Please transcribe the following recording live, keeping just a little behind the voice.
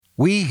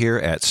We here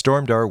at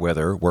Stormdar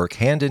Weather work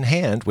hand in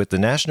hand with the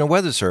National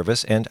Weather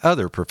Service and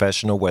other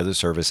professional weather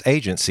service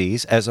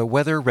agencies as a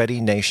Weather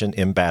Ready Nation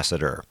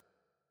ambassador.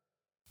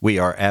 We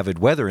are avid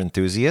weather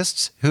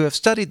enthusiasts who have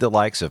studied the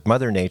likes of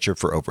Mother Nature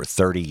for over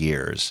 30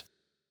 years.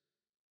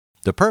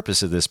 The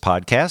purpose of this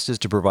podcast is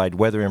to provide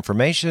weather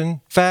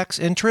information, facts,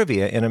 and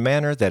trivia in a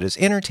manner that is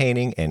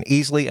entertaining and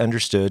easily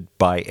understood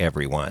by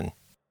everyone.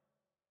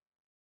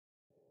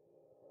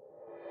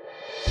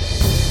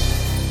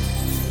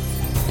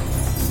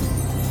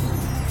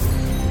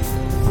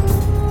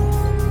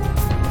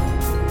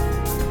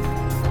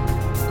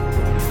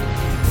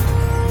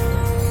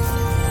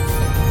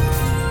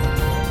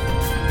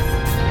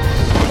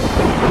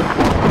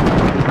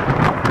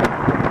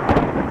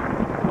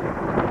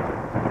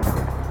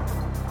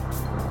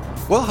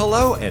 Well,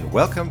 hello and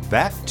welcome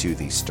back to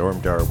the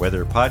Stormdar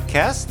Weather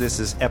Podcast. This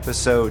is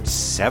episode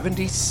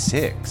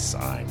 76.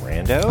 I'm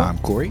Rando. I'm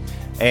Corey.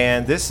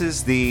 And this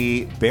is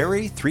the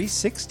Barry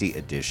 360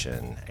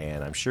 edition.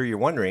 And I'm sure you're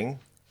wondering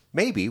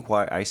maybe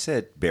why I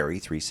said Barry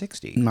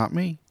 360. Not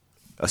me.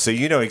 So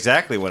you know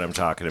exactly what I'm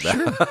talking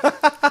about.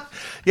 Sure.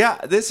 Yeah,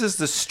 this is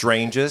the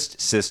strangest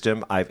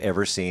system I've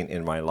ever seen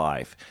in my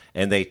life.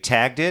 And they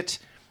tagged it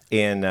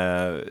in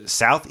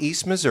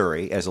southeast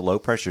Missouri as a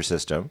low-pressure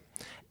system.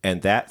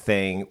 And that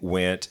thing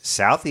went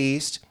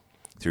southeast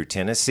through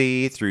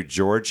Tennessee, through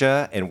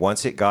Georgia, and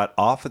once it got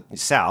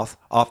south,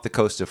 off the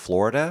coast of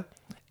Florida,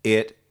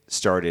 it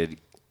started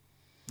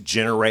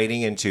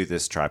generating into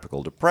this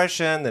tropical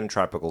depression, then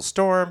tropical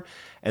storm,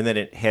 and then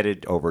it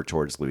headed over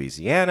towards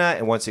Louisiana.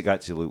 And once it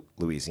got to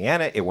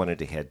Louisiana, it wanted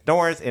to head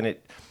north, and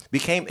it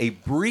became a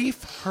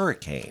brief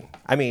hurricane.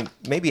 I mean,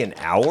 maybe an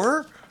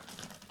hour,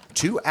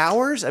 2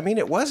 hours? I mean,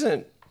 it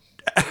wasn't...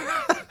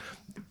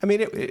 I mean,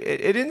 it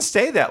didn't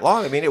stay that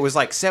long. I mean, it was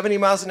like 70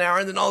 miles an hour,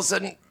 and then all of a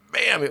sudden,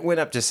 bam, it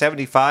went up to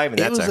 75, and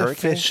that's a hurricane? It was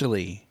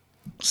officially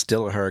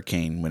still a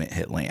hurricane when it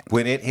hit land.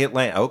 When it hit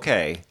land,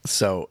 okay.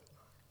 So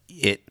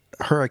it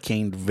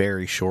hurricaned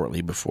very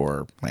shortly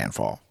before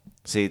landfall.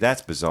 See,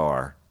 that's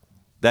bizarre.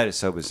 That is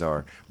so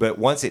bizarre. But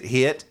once it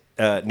hit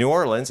New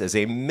Orleans as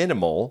a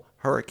minimal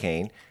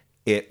hurricane,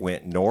 it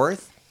went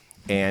north,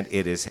 and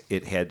it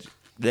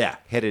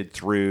headed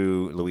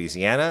through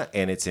Louisiana,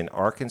 and it's in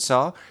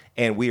Arkansas.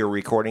 And we are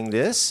recording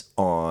this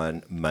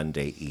on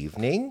Monday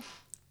evening,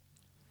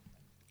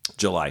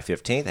 July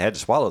 15th. I had to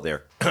swallow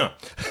there.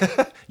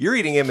 You're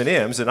eating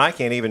M&Ms, and I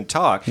can't even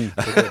talk.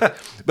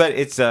 But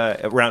it's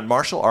around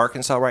Marshall,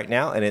 Arkansas right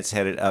now, and it's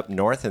headed up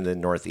north and then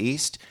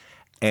northeast.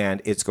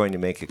 And it's going to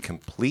make a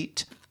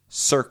complete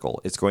circle.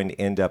 It's going to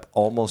end up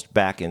almost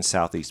back in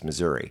southeast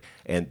Missouri.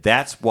 And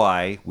that's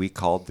why we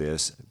called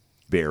this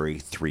Barry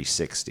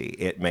 360.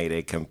 It made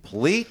a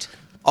complete,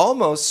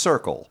 almost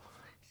circle.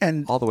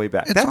 And all the way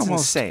back. It's That's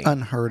almost insane.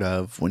 Unheard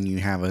of when you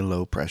have a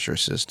low pressure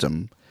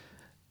system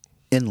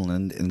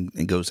inland and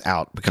it goes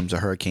out, becomes a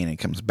hurricane, and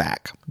comes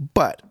back.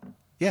 But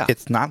yeah,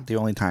 it's not the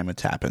only time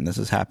it's happened. This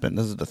has happened.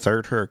 This is the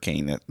third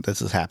hurricane that this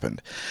has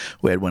happened.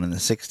 We had one in the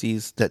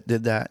 60s that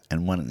did that,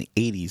 and one in the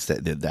 80s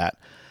that did that.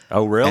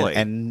 Oh, really?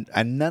 And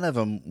none of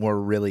them were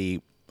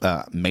really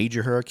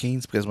major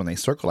hurricanes, because when they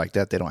circle like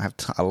that, they don't have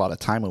a lot of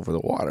time over the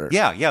water.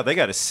 Yeah, they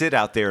got to sit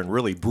out there and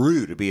really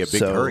brew to be a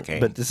big hurricane.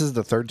 But this is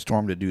the third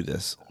storm to do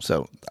this,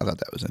 so I thought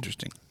that was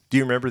interesting. Do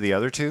you remember the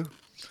other two?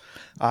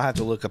 I'll have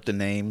to look up the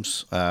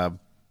names,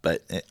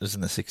 but it was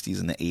in the 60s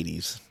and the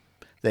 80s.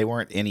 They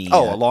weren't any...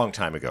 a long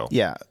time ago.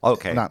 Yeah.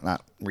 Okay.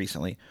 Not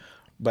recently.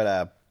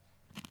 But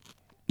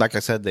like I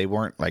said, they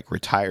weren't like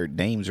retired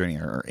names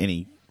or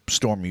any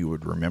storm you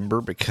would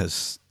remember,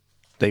 because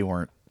they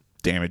weren't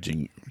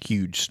damaging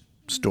huge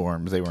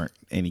storms. They weren't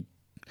any...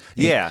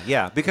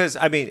 Yeah, because,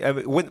 I mean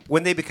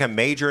when they become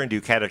major and do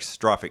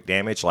catastrophic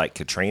damage like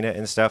Katrina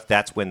and stuff,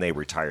 that's when they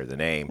retire the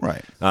name.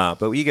 Right. But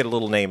when you get a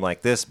little name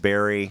like this,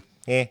 Barry,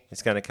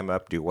 it's going to come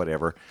up, do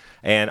whatever.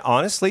 And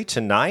honestly,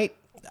 tonight,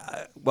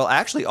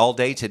 actually all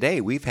day today,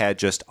 we've had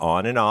just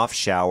on and off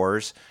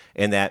showers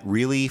and that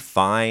really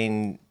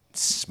fine,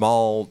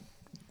 small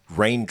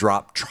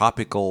raindrop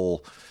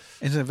tropical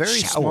It's a very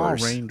showers. small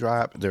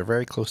raindrop. They're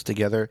very close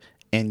together,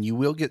 and you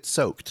will get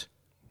soaked.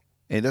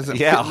 It doesn't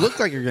look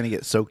like you're going to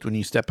get soaked when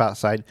you step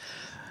outside.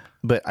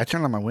 But I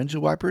turned on my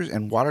windshield wipers,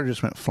 and water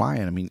just went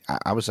flying. I mean,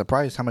 I was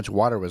surprised how much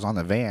water was on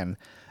the van.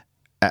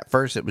 At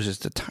first, it was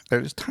just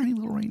they're just tiny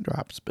little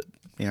raindrops, but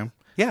yeah,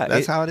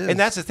 that's how it is. And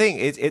that's the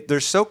thing; they're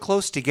so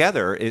close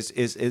together. Is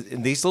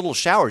in these little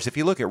showers? If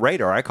you look at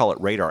radar, I call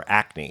it radar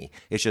acne.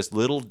 It's just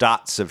little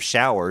dots of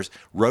showers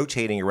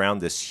rotating around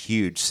this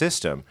huge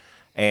system.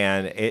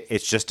 And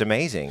it's just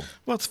amazing.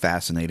 Well, it's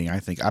fascinating. I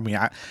think. I mean,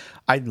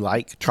 I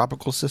like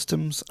tropical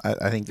systems.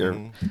 I think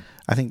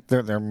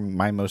they're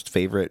my most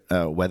favorite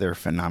weather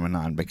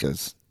phenomenon,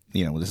 because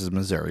this is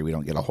Missouri. We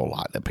don't get a whole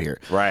lot up here,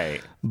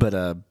 right?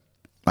 But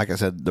like I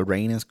said, the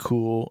rain is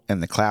cool,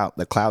 and the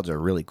clouds are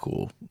really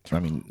cool. I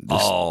mean,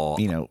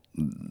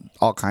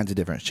 all kinds of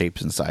different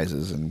shapes and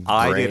sizes. And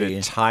I gray. did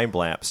a time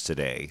lapse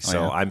today,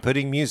 so yeah? I'm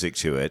putting music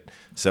to it.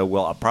 So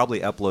I'll probably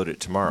upload it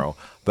tomorrow.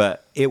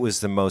 But it was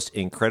the most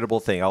incredible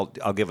thing. I'll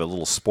give a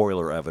little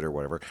spoiler of it or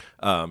whatever.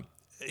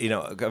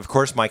 Of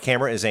course, my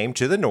camera is aimed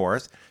to the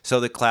north, so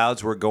the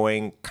clouds were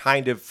going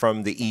kind of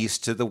from the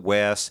east to the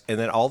west, and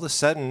then all of a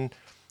sudden,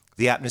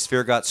 the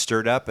atmosphere got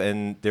stirred up,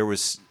 and there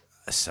was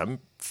some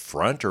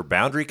front or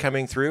boundary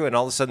coming through, and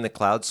all of a sudden the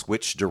clouds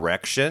switched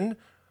direction,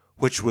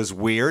 which was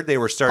weird. They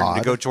were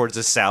starting to go towards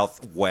the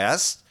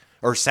southwest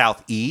or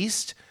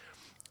southeast,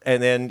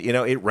 and then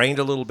it rained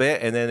a little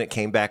bit, and then it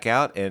came back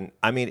out, and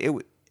I mean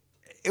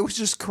it was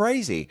just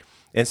crazy.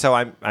 And so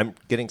I'm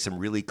getting some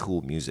really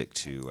cool music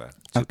to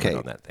put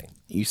on that thing.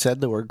 You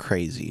said the word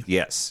crazy.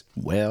 Yes.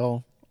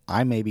 Well,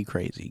 I may be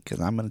crazy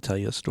because I'm going to tell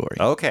you a story.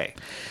 Okay.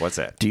 What's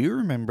that? Do you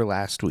remember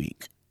last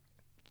week?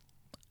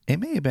 It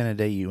may have been a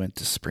day you went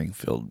to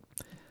Springfield.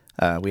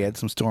 We had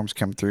some storms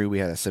come through. We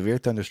had a severe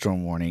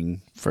thunderstorm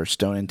warning for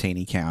Stone and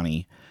Taney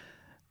County.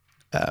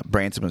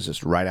 Branson was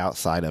just right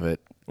outside of it.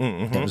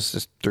 Mm-hmm. It was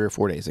just 3 or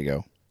 4 days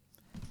ago.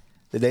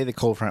 The day the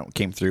cold front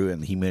came through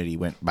and the humidity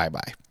went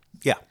bye-bye.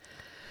 Yeah.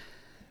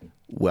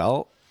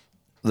 Well,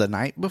 the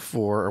night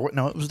before,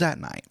 it was that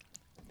night.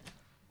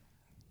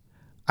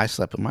 I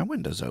slept with my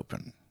windows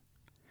open.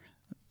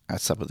 I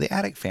slept with the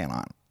attic fan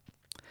on.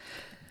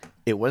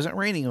 It wasn't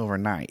raining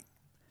overnight,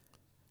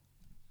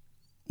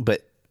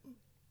 but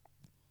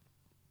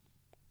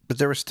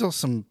there was still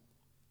some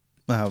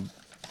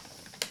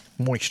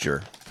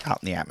moisture out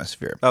in the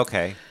atmosphere.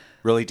 Okay.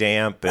 Really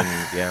damp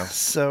and yeah.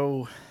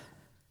 So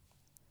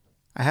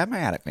I have my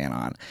attic fan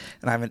on,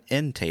 and I have an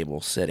end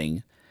table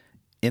sitting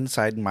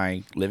inside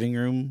my living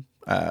room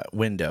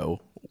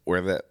window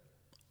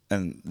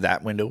and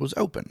that window was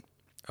open.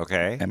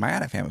 Okay. And my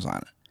attic fan was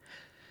on.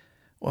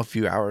 Well, a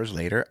few hours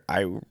later,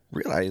 I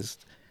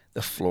realized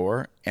the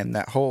floor and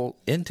that whole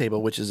end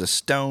table, which is a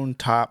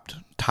stone-topped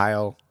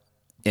tile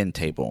end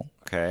table,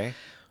 okay,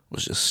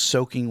 was just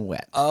soaking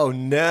wet. Oh,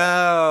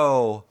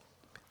 no.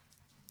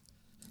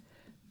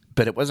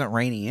 But it wasn't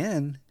raining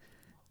in.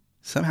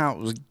 Somehow it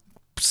was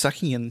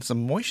sucking in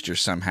some moisture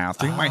somehow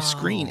through my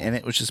screen, and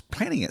it was just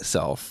planting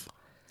itself.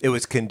 It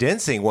was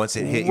condensing once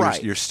it hit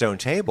Right. your stone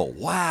table.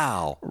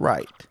 Wow.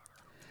 Right.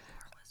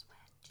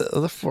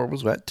 The floor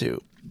was wet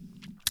too.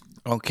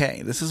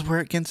 Okay, this is where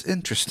it gets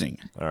interesting.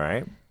 All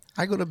right.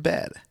 I go to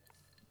bed.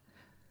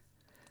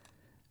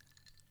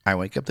 I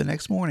wake up the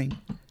next morning,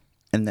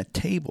 and the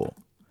table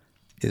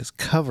is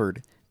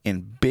covered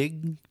in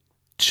big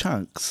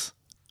chunks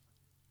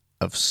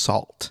of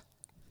salt.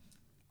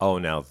 Oh,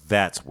 now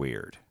that's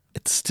weird.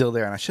 It's still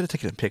there, and I should have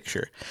taken a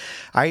picture.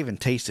 I even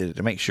tasted it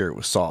to make sure it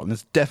was salt, and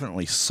it's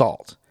definitely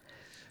salt.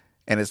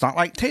 And it's not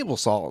like table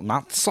salt,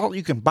 not salt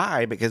you can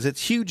buy, because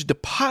it's huge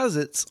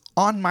deposits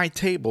on my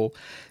table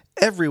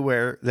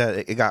everywhere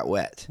that it got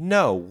wet.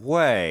 No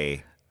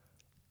way.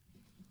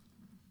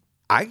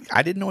 I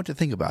didn't know what to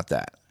think about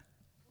that.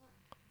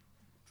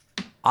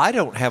 I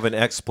don't have an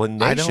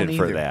explanation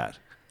for either. that.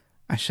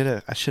 I should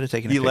have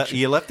taken a picture.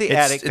 You left the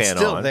attic fan on. It's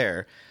still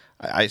there.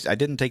 I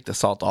didn't take the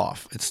salt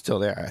off. It's still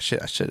there. I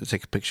should have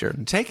taken a picture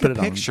and Take put a it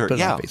picture, put it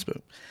yeah. on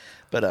Facebook.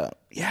 But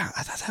yeah,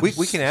 I thought that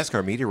We can ask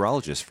our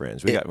meteorologist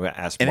friends. We got to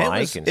ask and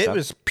Mike it and stuff.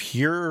 was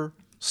pure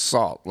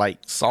salt, like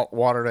salt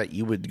water that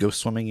you would go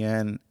swimming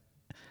in,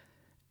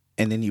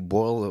 and then you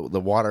boil the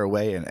water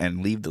away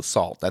and leave the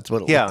salt. That's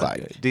what it looked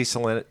like.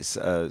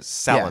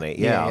 Salinate.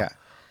 Yeah.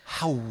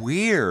 How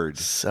weird.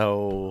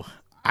 So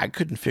I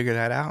couldn't figure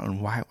that out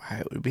and why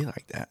it would be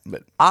like that.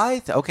 But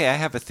I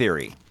have a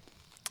theory.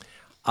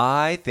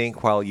 I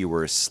think while you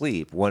were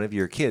asleep, one of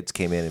your kids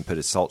came in and put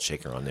a salt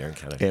shaker on there and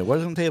kind of. it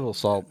wasn't table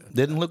salt.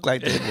 Didn't look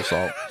like table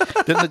salt.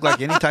 Didn't look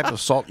like any type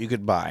of salt you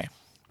could buy.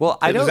 Well,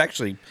 It was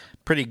actually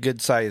pretty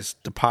good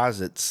sized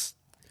deposits.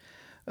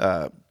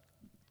 Some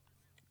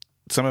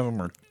of them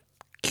were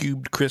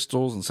cubed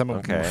crystals and some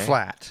of them were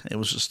flat. It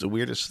was just the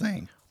weirdest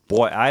thing.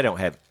 Boy, I don't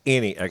have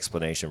any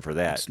explanation for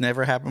that. It's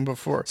never happened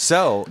before.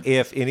 So,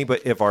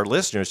 if our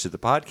listeners to the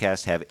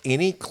podcast have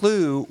any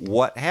clue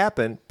what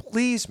happened,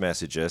 please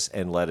message us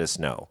and let us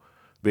know,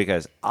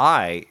 because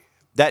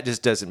that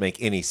just doesn't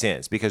make any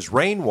sense, because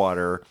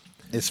rainwater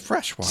It's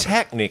fresh water.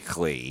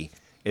 technically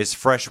is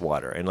fresh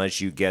water unless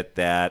you get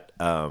that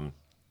the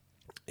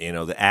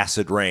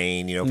acid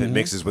rain, if it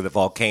mixes with a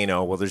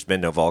volcano. Well, there's been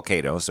no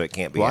volcano, so it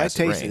can't be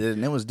acid I tasted rain. it,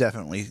 and it was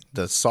definitely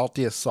the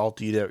saltiest salt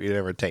you'd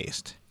ever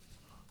taste.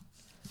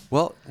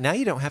 Well, now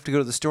you don't have to go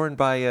to the store and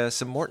buy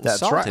some Morton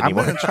That's salt right.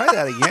 anymore. I'm going to try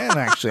that again,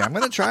 actually. I'm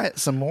going to try it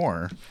some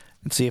more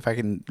and see if I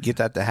can get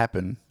that to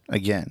happen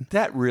again.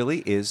 That really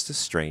is the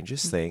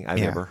strangest thing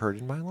I've ever heard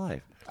in my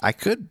life. I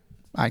could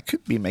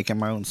be making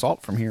my own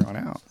salt from here on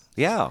out.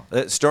 Yeah,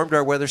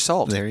 Stormdar Weather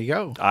Salt. There you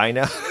go. I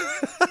know.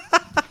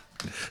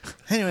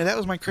 Anyway, that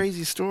was my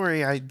crazy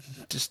story. I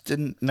just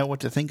didn't know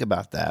what to think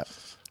about that.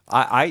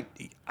 I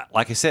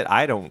like I said,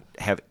 I don't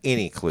have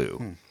any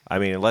clue. I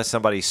mean, unless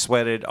somebody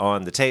sweated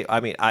on the tape. I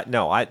mean,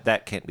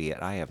 that can't be it.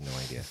 I have no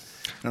idea.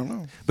 I don't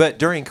know. But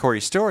during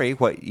Corey's story,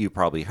 what you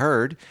probably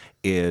heard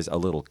is a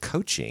little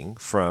coaching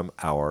from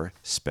our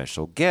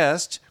special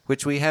guest,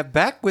 which we have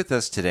back with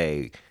us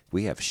today.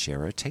 We have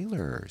Shara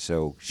Taylor.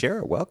 So,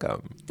 Shara,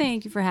 welcome.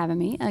 Thank you for having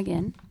me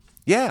again.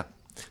 Yeah.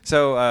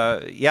 So,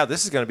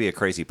 this is going to be a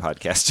crazy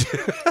podcast.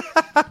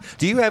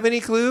 Do you have any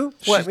clue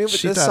what I mean with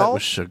She this thought salt? it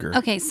was sugar.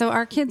 Okay, so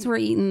our kids were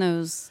eating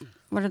those,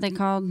 what are they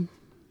called?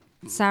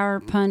 Sour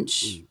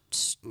punch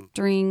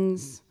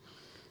strings.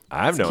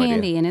 I have no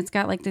candy, idea. and it's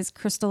got like this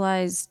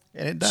crystallized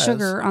And it does.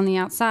 sugar on the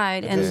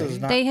outside. This is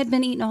And not- they had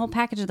been eating a whole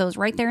package of those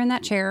right there in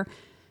that chair.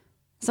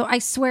 So I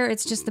swear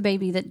it's just the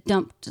baby that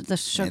dumped the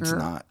sugar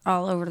not.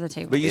 all over the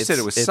table. But you said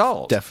it was It's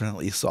salt.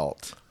 Definitely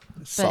salt.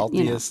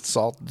 Saltiest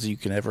salt as you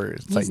can ever.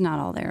 It's He's like not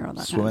all there all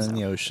that swimming time. in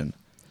so. the ocean.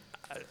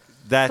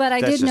 But But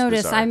I did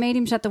notice I made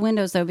him shut the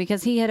windows though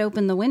because he had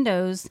opened the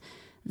windows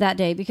that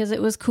day because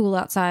it was cool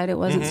outside. It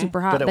wasn't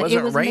super hot, But it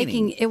wasn't was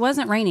raining. it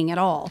wasn't raining at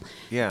all.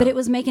 Yeah. But it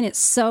was making it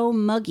so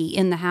muggy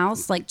in the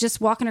house. Like just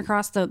walking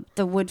across the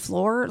wood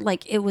floor,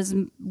 like it was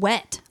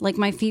wet. Like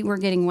my feet were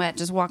getting wet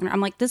just walking.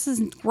 I'm like, this is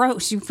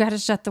gross. You've got to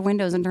shut the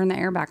windows and turn the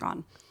air back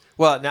on.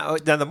 Well, now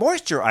the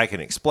moisture I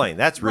can explain.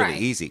 That's really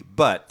Right. easy.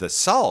 But the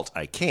salt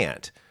I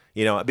can't.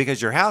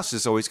 Because your house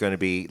is always going to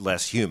be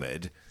less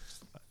humid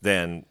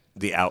than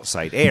the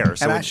outside air.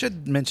 So And I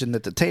should mention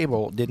that the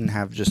table didn't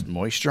have just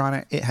moisture on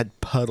it; it had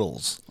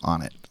puddles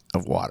on it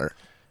of water.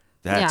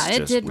 that's yeah, it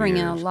just did bring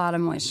in weird. a lot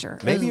of moisture.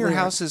 It Maybe was your weird.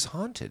 house is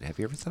haunted. Have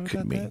you ever thought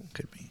Could about be, that?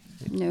 could be.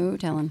 No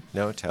telling.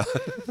 No tell.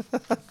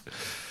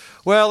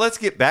 Well, let's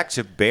get back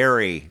to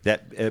Barry.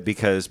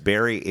 Because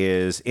Barry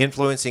is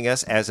influencing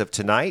us as of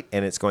tonight,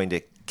 and it's going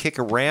to kick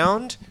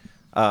around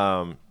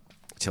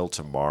till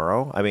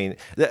tomorrow. I mean,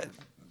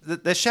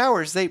 the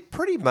showers, they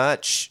pretty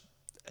much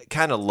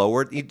kind of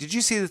lowered. Did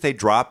you see that they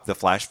dropped the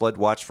flash flood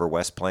watch for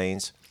West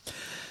Plains?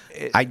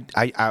 I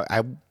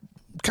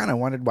kind of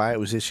wondered why it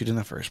was issued in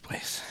the first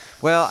place.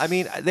 Well, I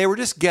mean, they were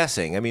just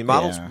guessing. I mean,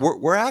 models Yeah.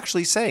 were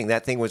actually saying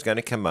that thing was going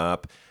to come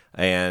up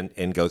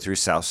and go through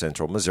south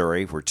central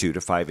Missouri where 2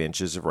 to 5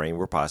 inches of rain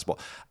were possible.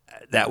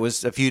 That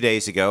was a few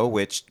days ago,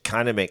 which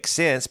kind of makes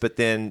sense. But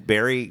then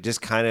Barry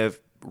just kind of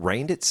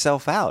rained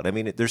itself out. I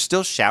mean, there's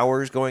still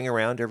showers going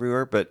around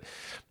everywhere, but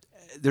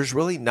there's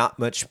really not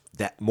much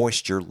that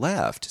moisture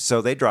left.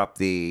 So they dropped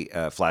the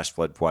flash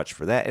flood watch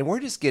for that. And we're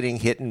just getting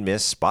hit and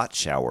miss spot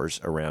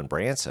showers around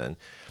Branson.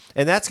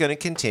 And that's going to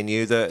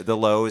continue. The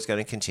low is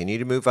going to continue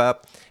to move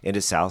up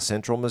into south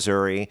central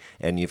Missouri.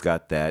 And you've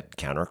got that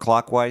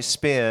counterclockwise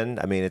spin.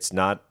 I mean, it's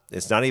not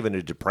even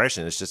a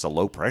depression. It's just a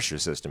low pressure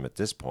system at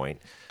this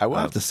point. I will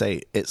have to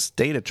say it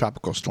stayed a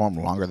tropical storm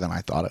longer than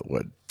I thought it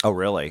would. Oh,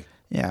 really?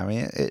 Yeah, I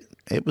mean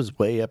it was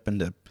way up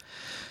into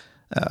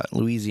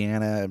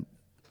Louisiana,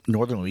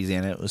 northern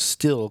Louisiana. It was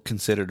still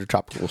considered a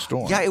tropical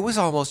storm. Yeah, it was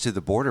almost to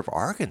the border of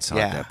Arkansas at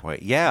Yeah. that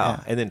point.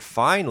 Yeah. And then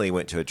finally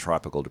went to a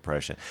tropical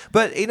depression.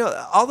 But,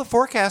 all the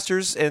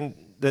forecasters and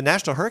the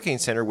National Hurricane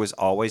Center was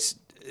always,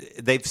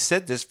 they've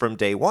said this from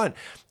day one.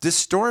 This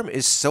storm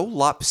is so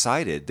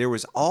lopsided. There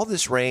was all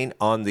this rain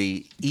on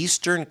the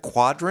eastern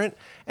quadrant,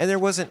 and there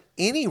wasn't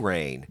any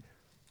rain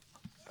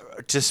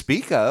to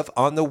speak of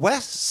on the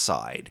west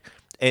side.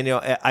 And,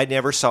 I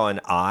never saw an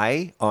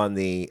eye on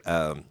the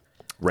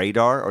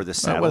radar or the Well, it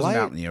satellite. wasn't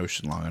out in the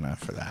ocean long enough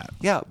for that.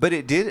 Yeah, but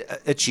it did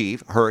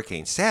achieve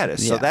hurricane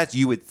status. So Yeah. that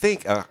you would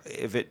think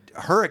if it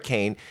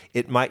hurricane,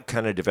 it might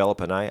kind of develop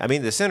an eye. I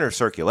mean, the center of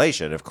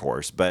circulation, of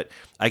course, but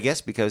I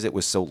guess because it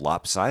was so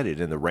lopsided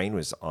and the rain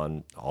was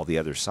on all the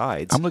other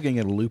sides. I'm looking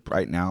at a loop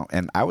right now,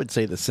 and I would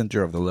say the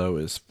center of the low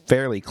is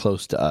fairly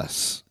close to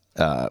us.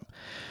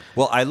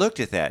 Well, I looked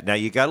at that. Now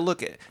you got to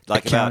look at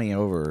like a county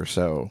over or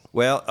so.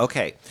 Well,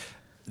 okay.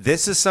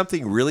 This is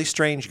something really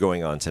strange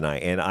going on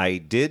tonight. And I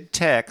did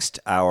text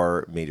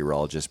our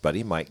meteorologist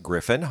buddy, Mike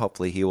Griffin.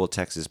 Hopefully he will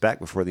text us back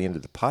before the end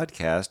of the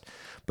podcast.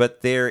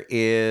 But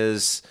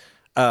there's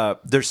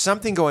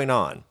something going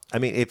on. I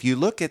mean, if you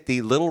look at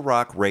the Little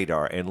Rock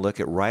radar and look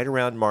at right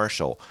around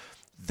Marshall,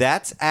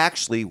 that's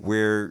actually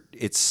where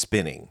it's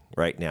spinning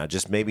right now,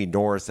 just maybe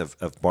north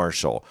of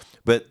Marshall.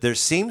 But there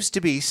seems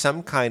to be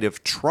some kind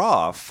of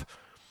trough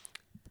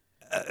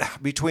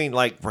between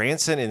like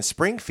Branson and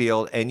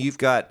Springfield, and you've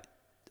got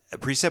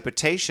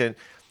precipitation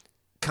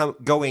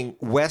going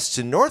west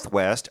to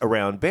northwest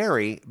around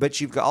Barry,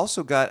 but you've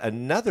also got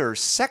another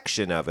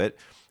section of it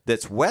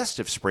that's west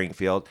of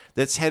Springfield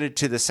that's headed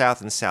to the south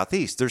and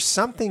southeast. There's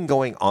something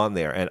going on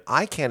there, and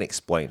I can't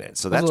explain it.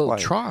 So that's a little why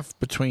trough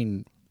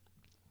between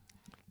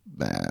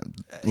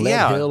Lead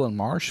Yeah. Hill and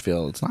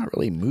Marshfield. It's not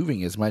really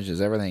moving as much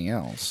as everything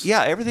else.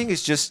 Yeah, everything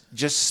is just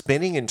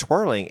spinning and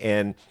twirling,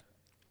 and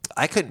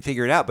I couldn't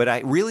figure it out. But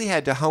I really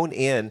had to hone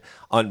in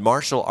on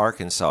Marshall,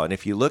 Arkansas. And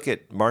if you look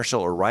at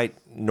Marshall or right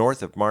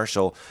north of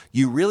Marshall,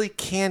 you really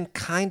can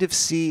kind of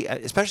see,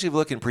 especially if you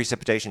look in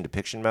precipitation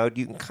depiction mode,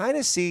 you can kind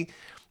of see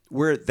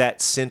where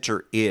that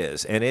center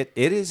is. And it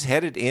is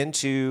headed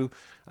into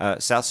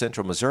south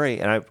central Missouri.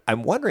 And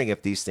I'm wondering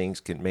if these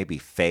things can maybe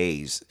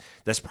phase.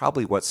 That's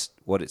probably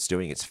what it's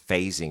doing. It's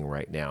phasing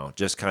right now,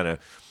 just kind of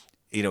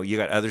you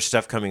got other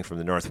stuff coming from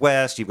the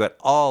northwest. You've got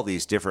all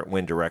these different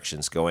wind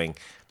directions going,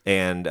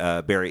 and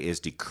Barry is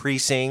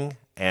decreasing,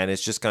 and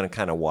it's just going to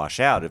kind of wash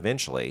out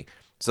eventually.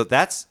 So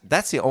that's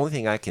the only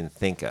thing I can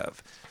think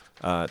of,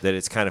 that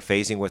it's kind of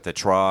phasing with the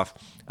trough.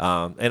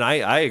 And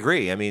I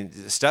agree. I mean,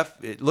 stuff,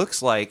 it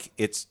looks like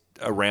it's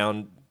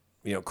around,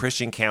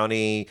 Christian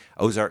County,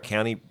 Ozark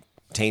County,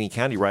 Taney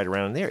County, right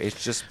around there.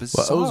 It's just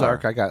bizarre. Well,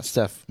 Ozark, I got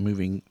stuff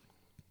moving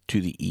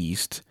to the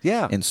east.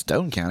 Yeah. In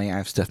Stone County, I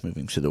have stuff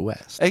moving to the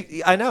west.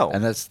 I know.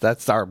 And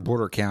that's our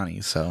border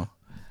county, so.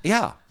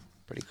 Yeah.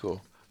 Pretty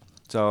cool.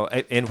 So,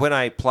 and when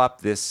I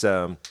plopped this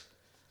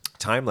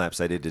time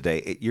lapse I did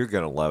today, you're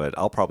going to love it.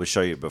 I'll probably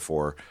show you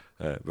before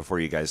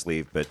you guys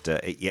leave, but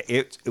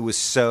it was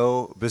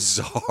so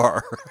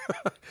bizarre.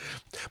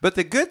 But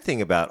the good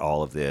thing about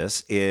all of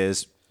this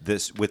is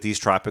with these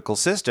tropical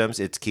systems,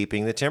 it's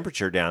keeping the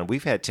temperature down.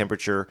 We've had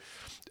temperature.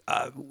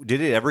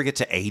 Did it ever get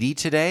to 80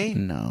 today?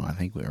 No, I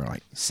think we were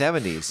like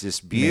 70s.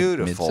 Just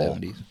beautiful.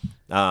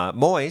 Mid-70s.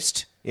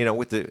 Moist,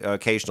 with the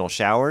occasional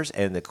showers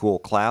and the cool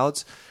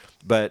clouds.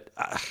 But,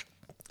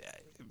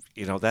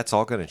 that's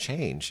all going to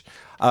change.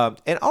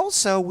 And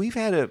also, we've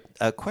had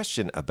a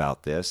question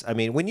about this. I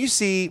mean, when you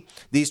see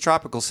these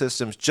tropical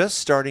systems just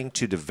starting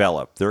to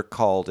develop, they're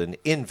called an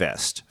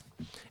invest.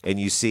 And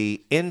you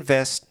see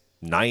invest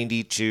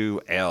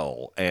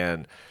 92L.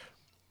 And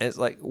it's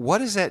like, what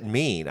does that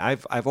mean?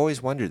 I've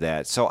always wondered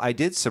that. So I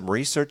did some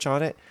research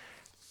on it,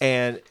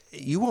 and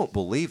you won't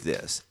believe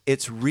this.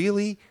 It's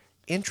really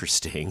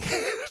interesting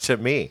to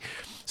me.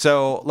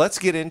 So let's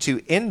get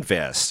into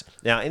invest.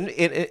 Now, an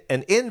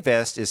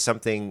invest is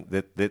something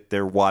that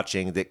they're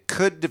watching that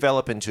could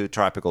develop into a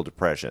tropical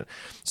depression.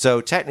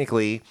 So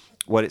technically,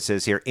 what it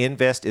says here,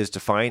 invest is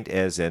defined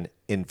as an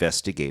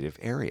investigative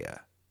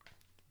area.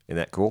 Isn't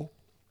that cool?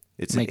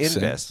 It's Makes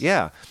an invest. sense.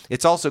 Yeah.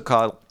 It's also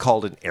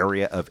called an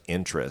area of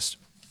interest.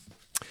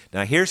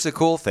 Now, here's the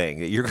cool thing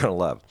that you're going to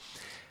love.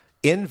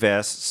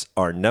 Invests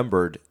are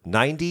numbered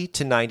 90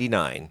 to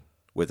 99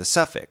 with a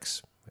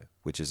suffix,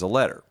 which is a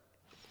letter.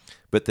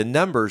 But the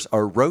numbers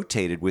are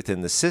rotated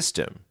within the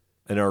system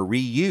and are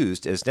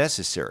reused as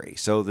necessary.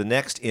 So the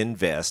next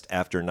invest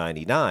after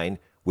 99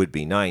 would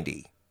be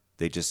 90.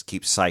 They just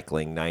keep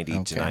cycling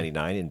 90 to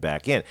 99 and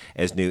back in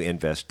as new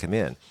invests come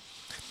in.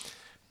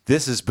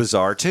 This is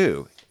bizarre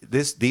too.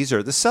 These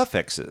are the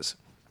suffixes.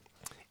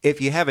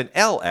 If you have an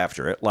L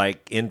after it,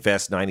 like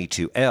invest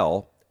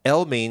 92L,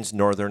 L means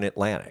Northern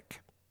Atlantic.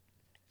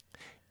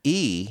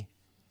 E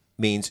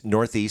means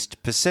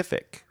Northeast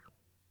Pacific.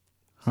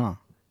 Huh.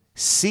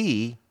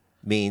 C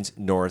means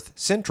North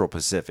Central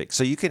Pacific.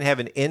 So you can have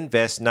an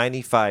invest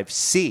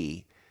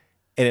 95C,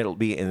 and it'll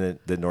be in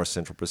the North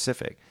Central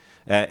Pacific.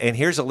 And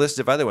here's a list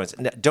of other ones.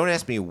 Now, don't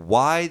ask me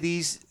why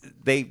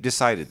they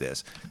decided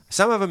this.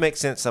 Some of them make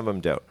sense, some of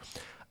them don't.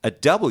 A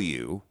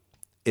W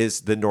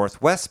is the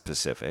Northwest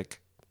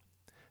Pacific.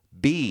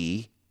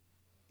 B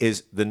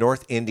is the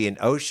North Indian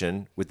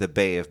Ocean with the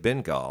Bay of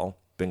Bengal.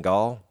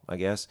 Bengal, I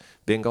guess.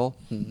 Bengal.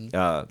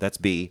 Mm-hmm. That's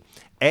B.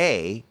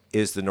 A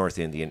is the North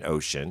Indian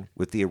Ocean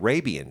with the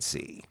Arabian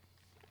Sea.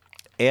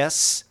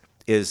 S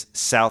is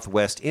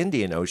Southwest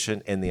Indian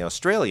Ocean and the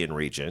Australian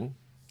region.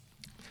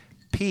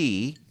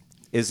 P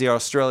is the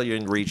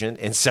Australian region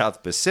and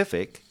South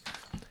Pacific.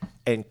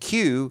 And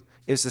Q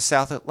is the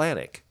South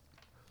Atlantic.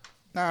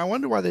 Now, I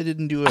wonder why they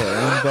didn't do an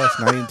invest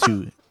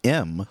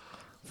 92M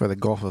for the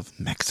Gulf of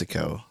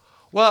Mexico.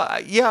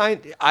 Well, yeah,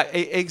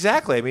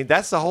 exactly. I mean,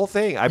 that's the whole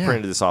thing. I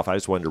printed this off. I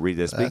just wanted to read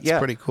this. That's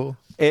pretty cool.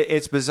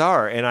 It's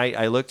bizarre. And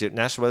I looked at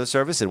National Weather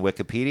Service and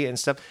Wikipedia and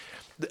stuff.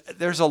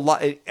 There's a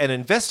lot, an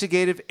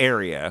investigative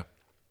area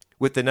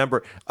with the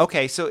number.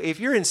 Okay, so if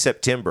you're in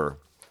September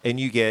and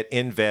you get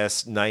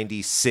invest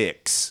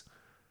 96L,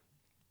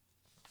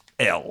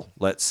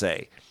 let's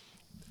say,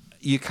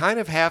 you kind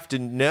of have to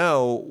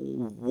know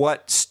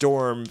what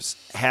storms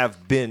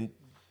have been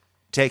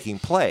taking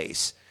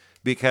place,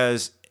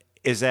 because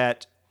is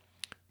that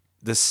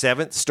the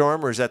 7th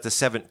storm or is that the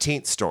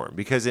 17th storm?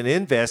 Because an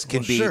invest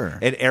can be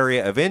an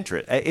area of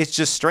interest. It's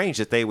just strange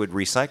that they would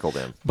recycle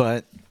them.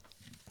 But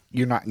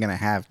you're not going to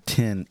have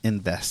 10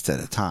 invests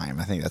at a time.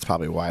 I think that's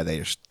probably why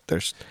there's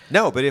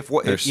no. But if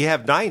you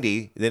have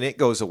 90, then it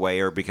goes away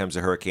or becomes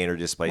a hurricane or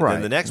displaced. Right.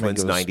 Then the next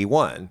one's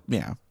 91.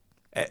 Yeah.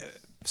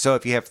 So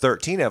if you have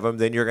 13 of them,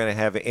 then you're going to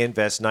have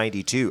invest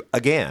 92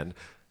 again.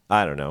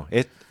 I don't know.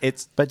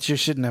 It's but you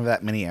shouldn't have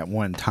that many at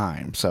one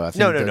time. So I think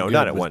no,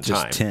 not at one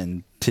time. Just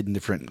 10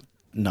 different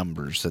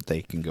numbers that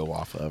they can go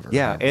off of.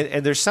 Yeah,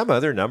 and there's some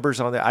other numbers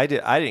on there. I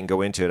didn't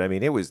go into it. I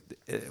mean, it was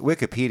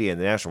Wikipedia and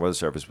the National Weather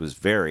Service was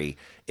very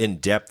in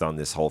depth on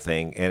this whole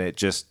thing, and it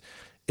just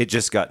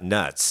got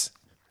nuts.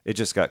 It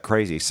just got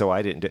crazy. So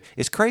I didn't do.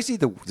 It's crazy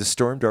the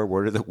Storm Door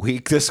word of the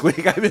week this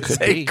week. I've been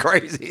saying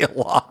crazy a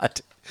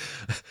lot.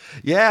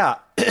 Yeah.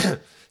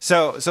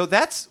 So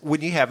that's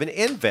when you have an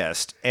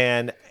invest,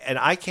 and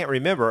I can't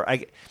remember.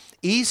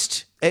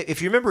 East.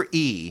 If you remember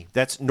E,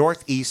 that's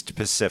Northeast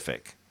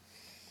Pacific.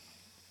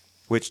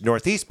 Which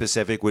Northeast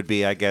Pacific would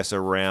be, I guess,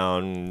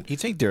 around. You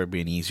think there would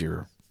be an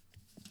easier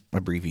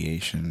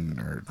abbreviation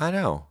or? I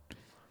know.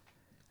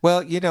 Well,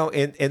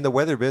 in the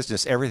weather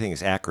business, everything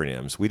is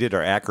acronyms. We did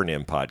our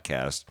acronym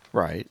podcast.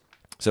 Right.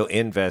 So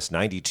Invest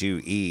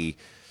 92E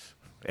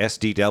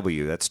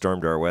SDW, that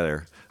stormed our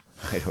weather.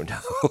 I don't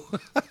know.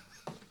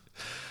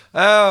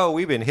 Oh,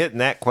 we've been hitting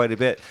that quite a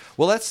bit.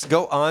 Well, let's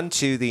go on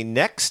to the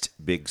next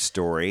big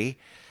story.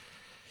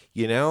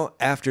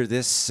 After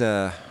this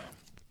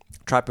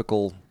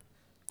tropical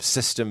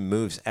system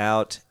moves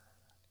out,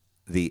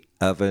 the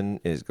oven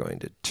is going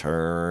to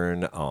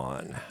turn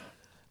on.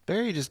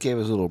 Barry just gave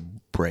us a little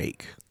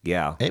break.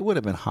 Yeah. It would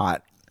have been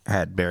hot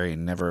had Barry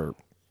never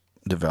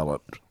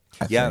developed.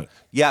 I think.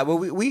 Yeah. Well,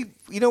 we've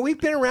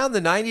been around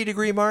the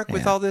 90-degree mark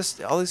with all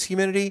this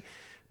humidity,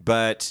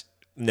 but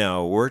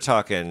no, we're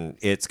talking.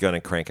 It's going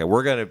to crank up.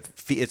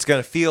 It's going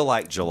to feel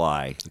like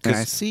July. And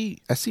I see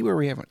where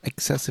we have an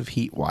excessive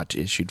heat watch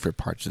issued for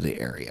parts of the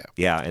area.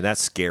 Yeah, and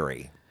that's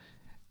scary.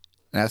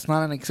 That's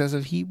not an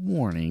excessive heat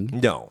warning.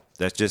 No,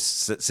 that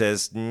just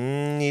says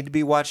need to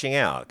be watching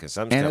out because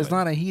something's coming. And it's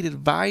not a heat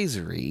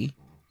advisory.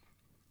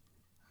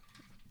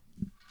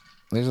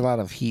 There's a lot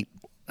of heat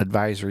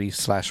advisory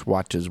 /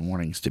 watches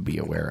warnings to be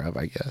aware of,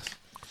 I guess.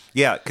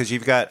 Yeah, because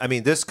you've got. I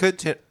mean, this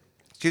could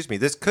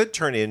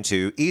turn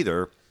into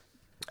either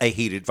a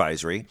heat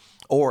advisory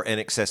or an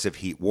excessive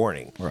heat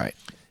warning. Right.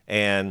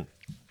 And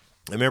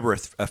I remember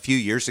a few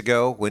years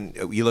ago when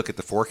you look at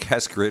the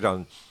forecast grid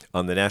on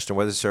the National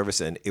Weather Service,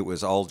 and it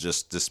was all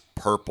just this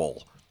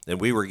purple,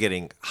 and we were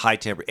getting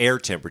air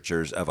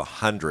temperatures of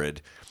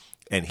 100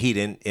 and heat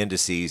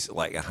indices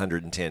like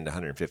 110 to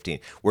 115.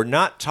 We're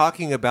not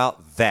talking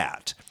about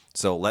that.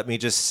 So let me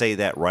just say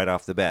that right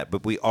off the bat.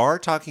 But we are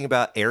talking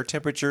about air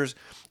temperatures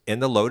in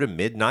the low to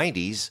mid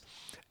 90s,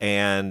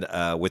 and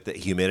with the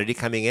humidity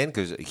coming in,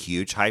 because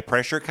huge high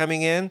pressure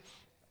coming in,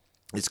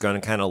 it's going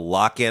to kind of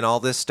lock in all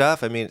this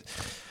stuff. I mean,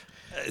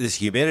 this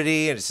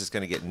humidity, and it's just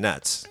going to get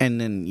nuts. And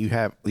then you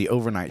have the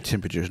overnight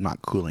temperatures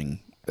not cooling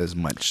as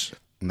much.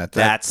 And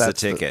that's the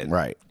ticket.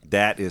 Right.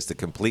 That is the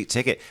complete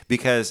ticket.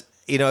 Because,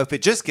 if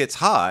it just gets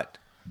hot,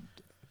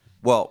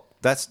 well,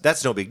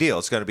 that's no big deal.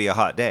 It's going to be a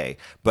hot day.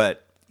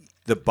 But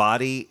the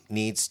body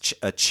needs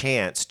a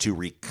chance to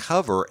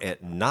recover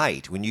at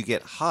night. When you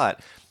get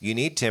hot, you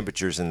need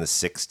temperatures in the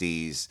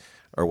 60s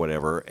or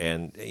whatever,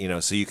 and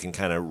so you can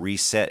kind of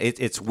reset.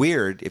 It's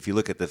weird if you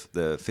look at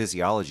the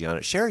physiology on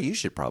it. Sherry, you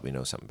should probably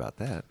know something about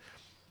that.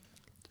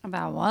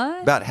 About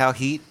what? About how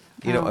heat,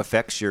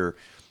 affects your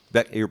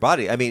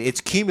body. I mean,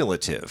 it's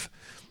cumulative.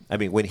 I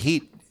mean, when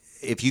heat,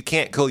 if you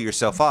can't cool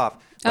yourself off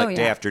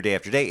day after day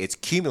after day, it's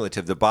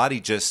cumulative. The body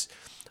just,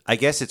 I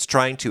guess, it's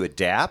trying to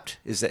adapt.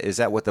 Is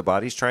that what the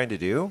body's trying to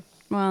do?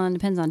 Well, it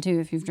depends on, too,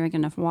 if you've drank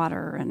enough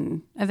water.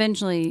 And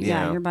eventually,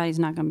 your body's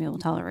not going to be able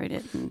to tolerate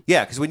it.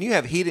 Yeah, because when you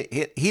have heat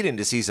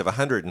indices of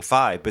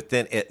 105, but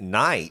then at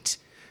night,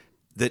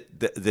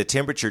 the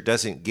temperature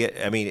doesn't get,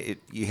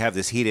 you have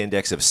this heat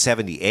index of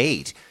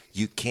 78,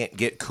 you can't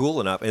get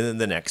cool enough. And then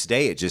the next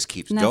day, it just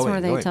keeps going. And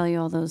that's where they tell you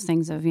all those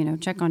things of,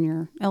 check on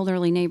your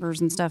elderly neighbors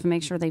and stuff and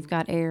make sure they've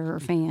got air or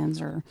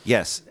fans or...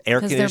 Yes,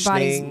 air conditioning. Because their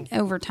bodies,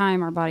 over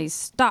time, our bodies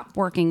stop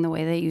working the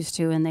way they used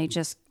to, and they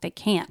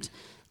can't.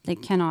 They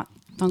cannot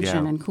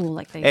function and cool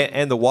like they do.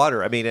 And the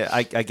water,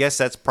 I guess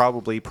that's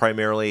probably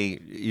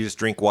primarily you just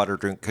drink water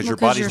because your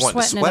body's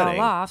sweating it all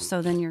off,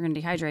 so then you're going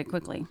to dehydrate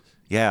quickly.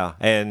 Yeah,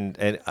 and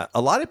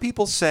a lot of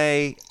people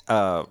say,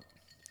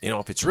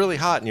 if it's really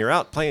hot and you're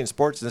out playing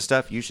sports and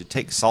stuff, you should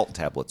take salt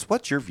tablets.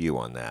 What's your view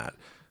on that?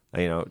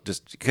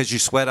 Just because you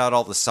sweat out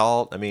all the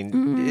salt,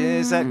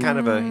 is that kind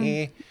of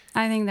a...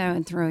 I think that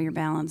would throw your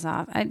balance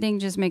off. I think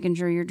just making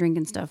sure you're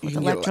drinking stuff with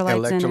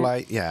electrolytes in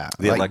it. Yeah.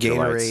 The like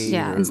electrolytes. Gatorade.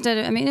 Yeah, instead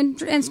of,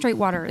 and straight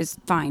water is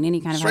fine,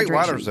 any kind of hydration. Straight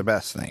water is the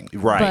best thing.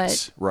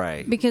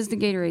 Right. Because the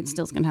Gatorade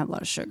still's going to have a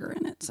lot of sugar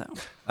in it, so.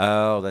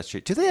 Oh, that's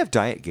true. Do they have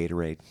diet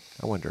Gatorade?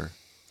 I wonder.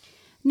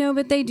 No,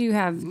 but they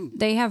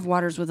have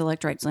waters with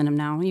electrolytes in them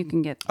now. You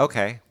can get.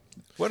 Okay.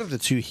 What are the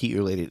two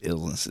heat-related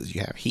illnesses?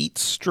 You have heat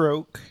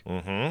stroke.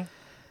 Mm-hmm.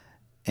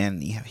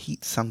 And you have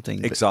heat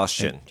something.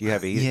 Exhaustion. You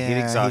have heat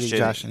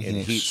exhaustion and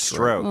heat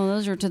stroke. Well,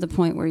 those are to the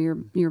point where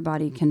your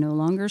body can no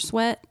longer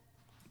sweat.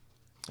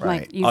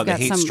 Right. Like you've got the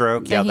heat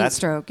stroke. The heat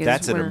stroke is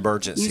that's an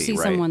emergency, you see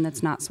right? someone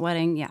that's not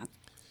sweating,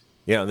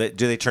 Do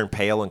they turn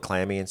pale and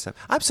clammy and stuff?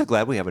 I'm so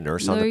glad we have a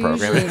nurse on the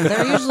program.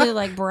 They're usually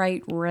like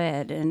bright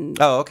red, and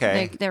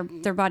okay.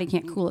 Their body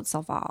can't cool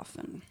itself off,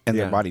 and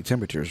their body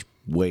temperature is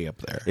way up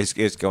there.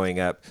 It's going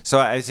up. So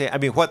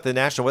what the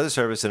National Weather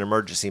Service and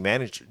emergency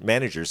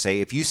managers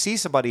say: if you see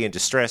somebody in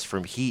distress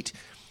from heat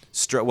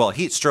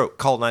stroke,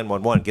 call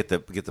 911. Get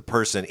the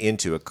person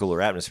into a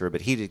cooler atmosphere.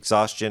 But heat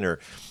exhaustion or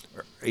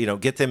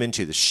get them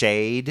into the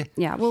shade.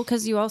 Yeah, well,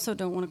 because you also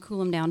don't want to cool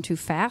them down too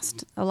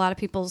fast. A lot of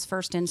people's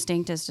first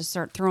instinct is to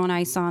start throwing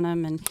ice on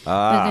them,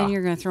 but then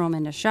you're going to throw them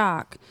into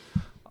shock.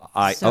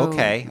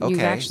 Okay.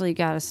 You've actually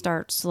got to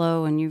start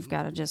slow, and you've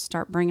got to just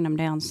start bringing them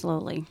down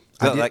slowly.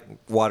 Like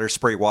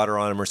spray water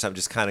on them or something,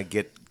 just kind of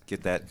get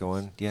that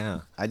going.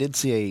 Yeah. I did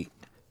see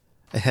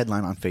a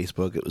headline on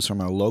Facebook. It was from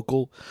a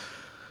local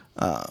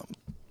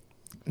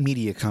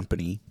media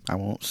company. I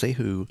won't say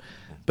who,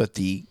 but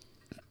the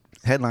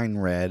headline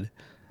read,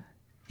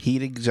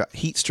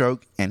 heat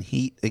stroke and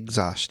heat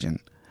exhaustion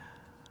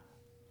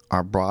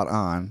are brought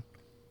on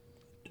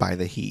by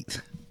the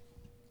heat.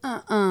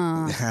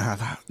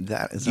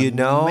 That is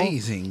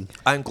amazing.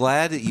 I'm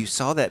glad that you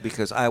saw that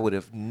because I would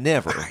have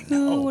never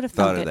Who would have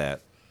thought of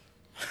that.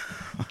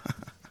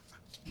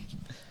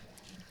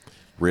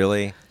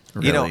 Really?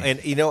 And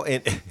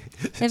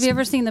Have you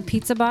ever seen the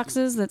pizza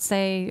boxes that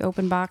say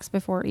open box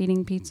before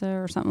eating pizza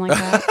or something like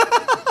that?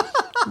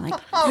 Like,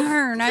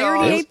 darn, I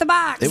already ate the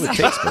box. It would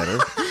taste better.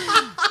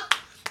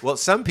 well,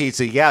 some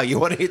pizza, you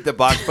want to eat the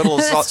box, put a little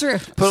salt,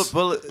 That's true. Put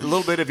a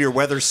little bit of your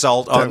weather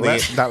salt on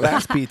That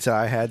last pizza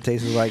I had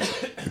tasted like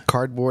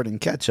cardboard and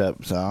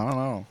ketchup, so I don't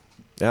know.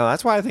 No,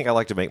 that's why I think I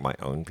like to make my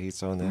own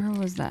pizza on that. Where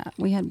was that?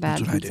 We had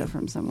bad pizza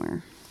from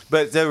somewhere.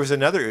 But there was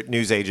another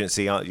news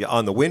agency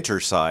on the winter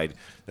side.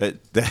 Do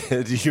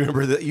you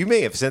remember that? You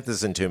may have sent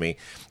this in to me.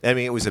 I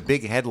mean, it was a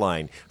big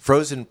headline: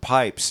 frozen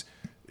pipes,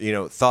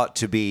 thought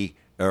to be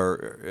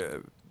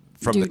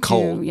from the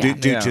cold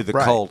due to the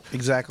cold.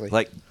 Exactly.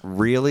 Like,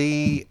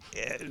 really?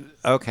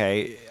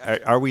 Okay.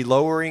 Are we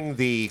lowering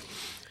the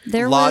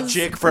There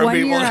logic was from one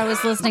people? year I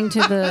was listening to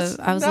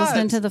listening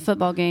nuts. to the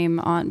football game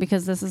on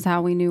because this is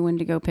how we knew when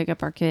to go pick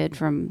up our kid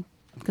from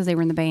because they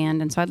were in the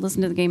band, and so I'd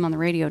listen to the game on the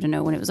radio to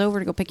know when it was over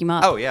to go pick him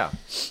up. Oh yeah.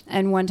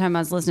 And one time I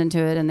was listening to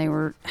it, and I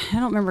don't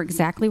remember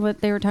exactly what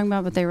they were talking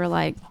about, but they were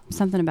like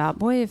something about,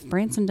 boy, if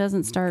Branson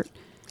doesn't start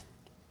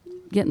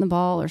getting the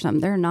ball or something,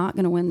 they're not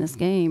going to win this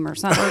game or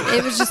something.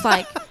 It was just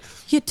like,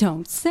 you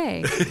don't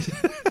say.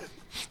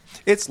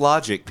 It's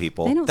logic,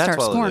 people. They don't That's start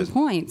all it scoring is.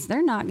 points.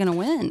 They're not going to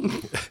win.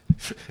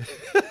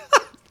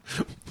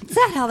 Is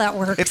that how that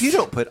works? If you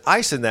don't put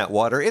ice in that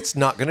water, it's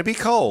not going to be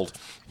cold.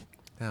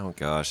 Oh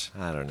gosh,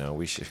 I don't know.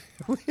 We should.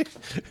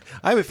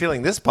 I have a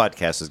feeling this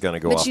podcast is going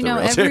to go off But the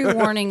rails. every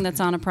warning that's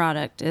on a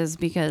product is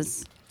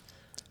because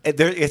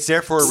It's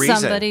there for a reason.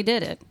 somebody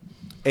did it.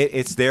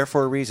 It's there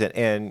for a reason,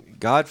 and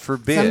God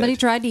forbid. Somebody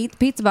tried to eat the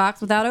pizza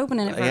box without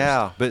opening it first.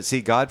 Yeah, but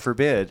see, God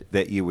forbid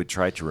that you would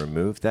try to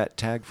remove that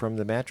tag from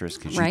the mattress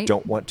because you Right.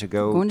 don't want to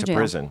go Going to to jail.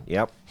 prison.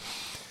 Yep.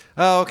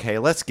 Okay,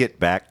 let's get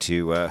back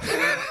to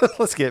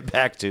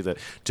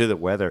the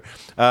weather.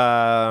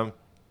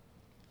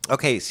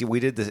 Okay, see, we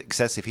did the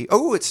excessive heat.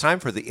 Oh, it's time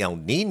for the El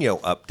Nino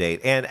update,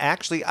 and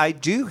actually, I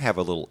do have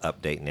a little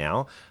update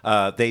now.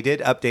 They did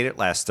update it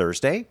last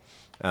Thursday.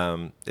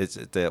 The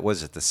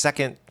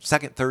second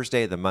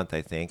Thursday of the month,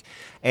 I think,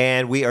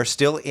 and we are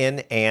still in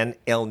an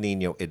El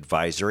Nino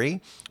advisory.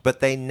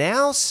 But they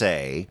now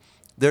say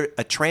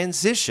a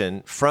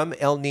transition from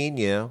El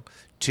Nino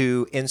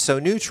to ENSO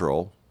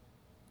neutral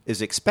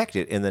is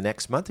expected in the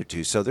next month or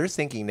two. So they're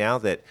thinking now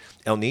that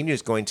El Nino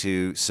is going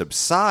to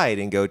subside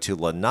and go to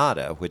La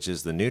Nada, which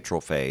is the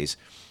neutral phase,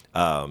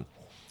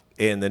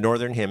 in the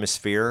northern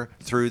hemisphere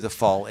through the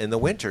fall and the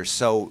winter.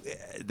 So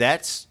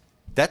that's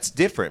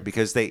different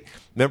because they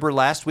remember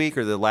last week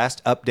or the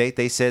last update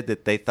they said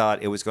that they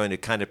thought it was going to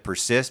kind of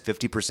persist,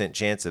 50%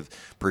 chance of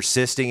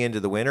persisting into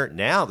the winter.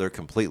 Now they're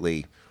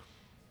completely,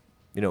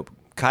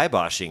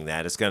 kiboshing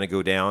that. It's going to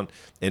go down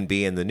and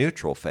be in the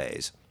neutral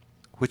phase,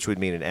 which would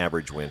mean an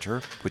average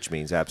winter, which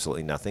means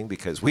absolutely nothing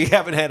because we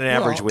haven't had an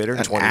average winter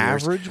in 20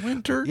 years. Average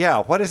winter?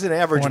 Yeah, what is an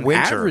average An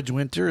winter? average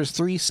winter is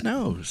 3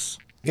 snows.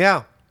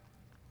 Yeah.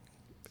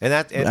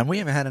 And we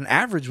haven't had an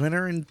average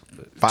winter in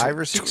 5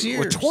 or 6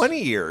 years.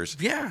 20 years.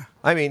 Yeah.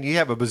 I mean, you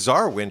have a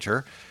bizarre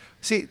winter.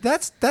 See,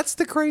 that's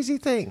the crazy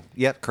thing.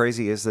 Yep,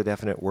 crazy is the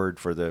definite word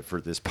for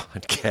this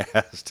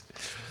podcast.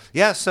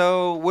 Yeah,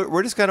 so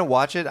we're just going to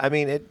watch it. I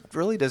mean, it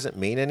really doesn't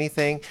mean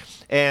anything.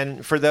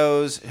 And for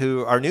those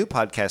who are new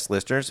podcast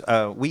listeners,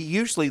 we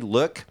usually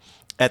look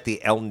at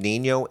the El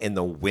Nino in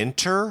the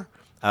winter.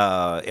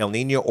 El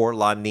Nino or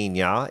La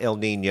Nina. El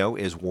Nino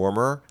is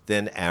warmer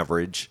than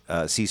average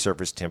sea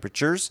surface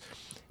temperatures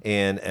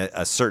in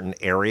a certain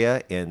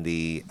area in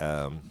the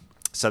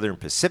southern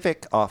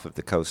Pacific off of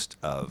the coast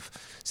of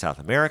South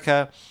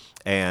America.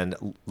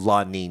 And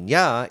La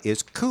Nina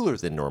is cooler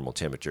than normal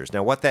temperatures.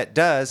 Now, what that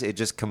does, it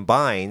just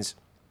combines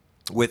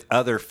with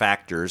other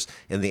factors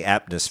in the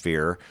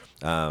atmosphere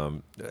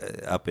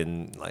up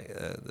in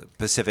the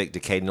Pacific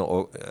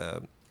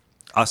Decadal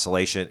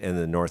Oscillation and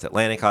the North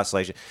Atlantic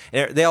Oscillation.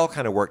 And they all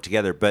kind of work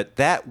together, but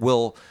that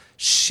will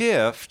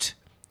shift,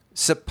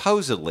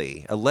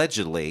 supposedly,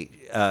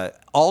 allegedly,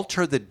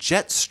 alter the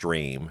jet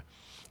stream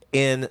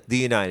in the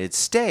United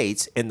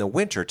States in the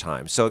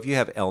wintertime. So if you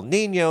have El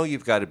Nino,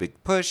 you've got a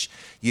big push.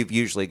 You've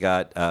usually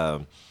got,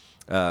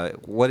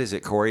 what is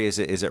it, Corey? Is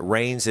it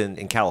rains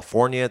in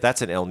California?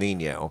 That's an El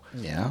Nino.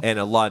 Yeah. And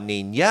a La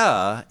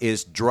Nina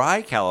is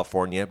dry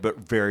California, but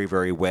very,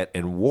 very wet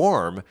and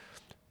warm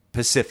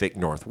Pacific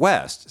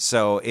Northwest.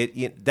 So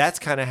that's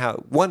kind of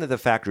how one of the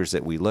factors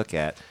that we look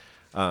at.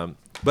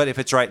 But if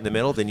it's right in the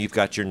middle, then you've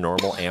got your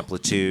normal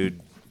amplitude,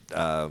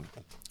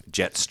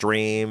 jet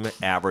stream,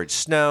 average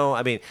snow.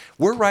 I mean,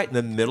 we're right in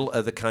the middle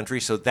of the country,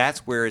 so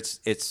that's where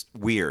it's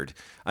weird.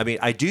 I mean,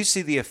 I do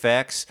see the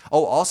effects.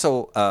 Oh,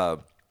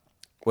 also,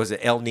 was it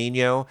El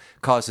Nino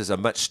causes a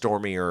much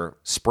stormier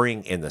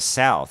spring in the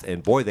south,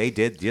 and boy, they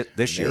did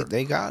this year.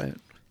 They got it.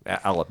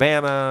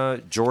 Alabama,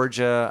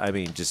 Georgia. I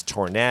mean, just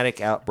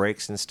tornadic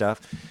outbreaks and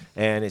stuff,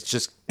 and it's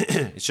just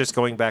it's just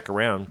going back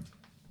around.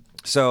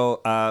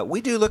 So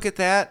we do look at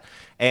that,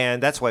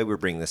 and that's why we're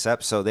bringing this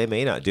up. So they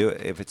may not do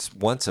it if it's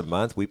once a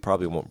month. We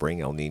probably won't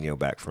bring El Nino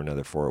back for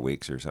another 4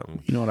 weeks or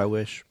something. You know what I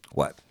wish?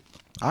 What?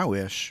 I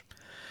wish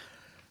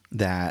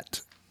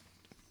that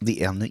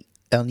the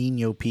El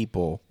Nino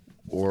people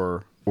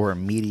or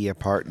media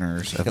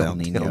partners of El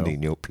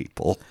Nino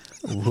people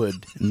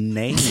would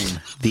name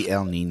the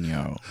El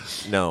Nino.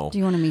 No. Do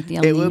you want to meet the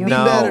El It Nino? would be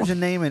No. better to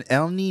name an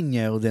El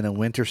Nino than a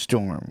winter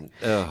storm.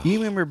 Ugh. You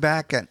remember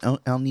back at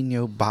El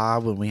Nino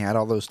Bob when we had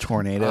all those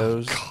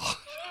tornadoes?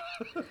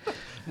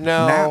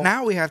 No.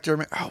 Now we have to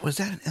remember, was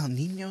that an El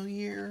Nino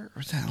year? Or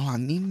was that a La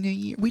Nina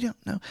year? We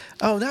don't know.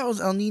 Oh, that was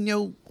El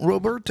Nino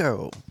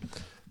Roberto.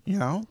 You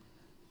know?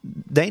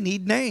 They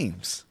need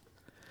names.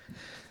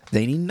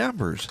 They need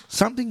numbers.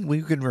 Something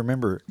we can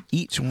remember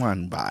each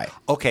one by.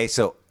 Okay,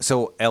 so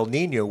El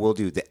Nino will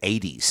do the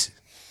 80s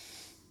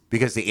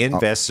because the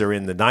invests are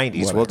in the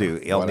 90s. We'll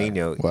do El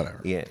Nino.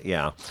 Whatever.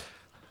 Yeah.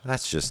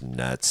 That's just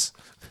nuts.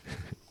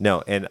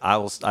 No, and I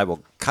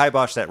will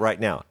kibosh that right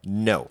now.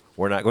 No,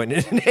 we're not going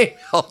to name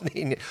El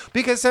Nino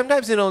because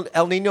sometimes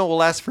El Nino will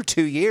last for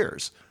 2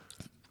 years.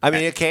 I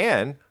mean, it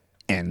can.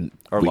 And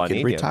Or we La can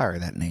Nina. retire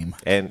that name.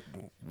 And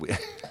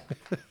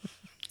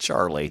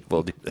Charlie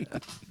will do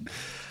that.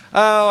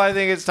 Oh, I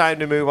think it's time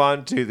to move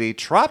on to the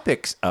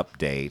tropics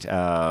update.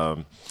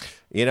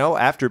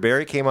 After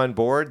Barry came on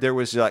board, there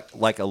was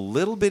like a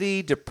little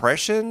bitty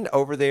depression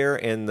over there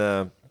in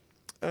the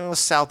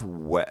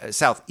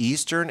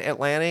southeastern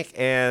Atlantic,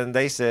 and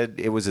they said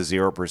it was a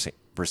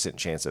 0%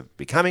 chance of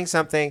becoming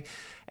something.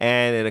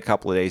 And in a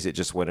couple of days, it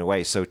just went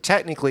away. So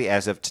technically,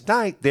 as of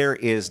tonight, there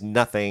is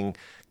nothing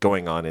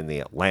going on in the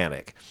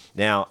Atlantic.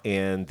 Now,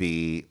 in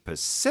the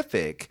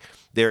Pacific,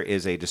 there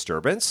is a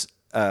disturbance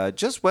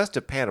just west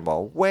of Panama,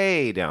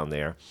 way down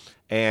there,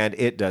 and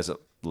it doesn't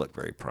look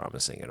very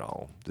promising at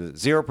all. The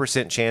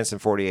 0% chance in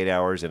 48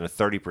 hours and a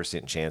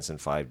 30% chance in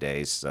 5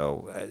 days.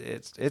 So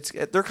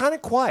they're kind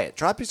of quiet.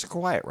 Tropics are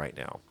quiet right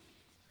now.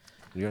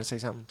 You want to say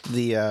something?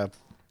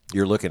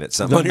 You're looking at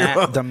something on your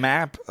phone. The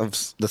map of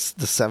the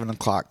 7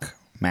 o'clock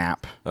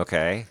map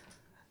Okay.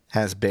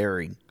 has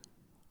Barry.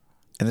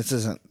 And this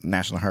isn't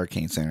National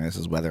Hurricane Center. This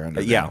is Weather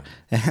Underground. Yeah.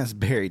 It has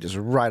Barry just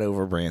right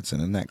over Branson.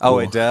 Isn't that cool? Oh,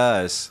 it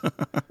does.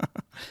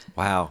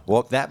 Wow.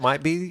 Well, that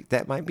might be it.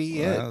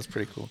 That's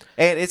pretty cool.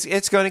 And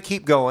it's going to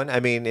keep going.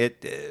 I mean,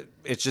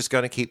 it's just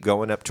going to keep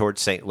going up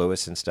towards St.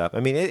 Louis and stuff. I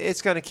mean,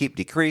 it's going to keep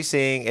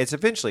decreasing. It's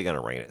eventually going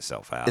to rain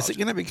itself out. Is it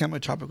going to become a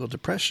tropical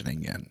depression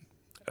again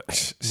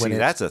See,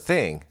 that's a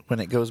thing. when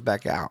it goes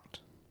back out?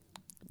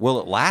 Will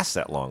it last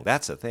that long?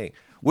 That's a thing.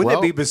 Wouldn't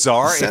it be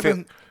bizarre if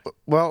it...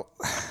 Well,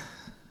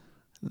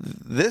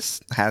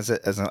 this has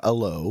it as a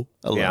low,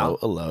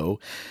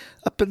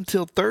 up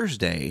until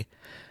Thursday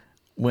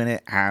when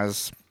it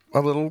has a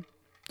little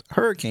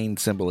hurricane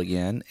symbol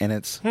again, and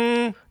it's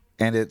the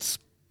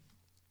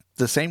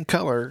same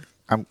color.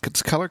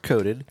 It's color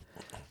coded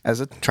as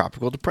a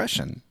tropical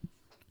depression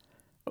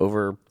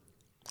over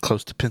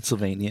close to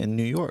Pennsylvania and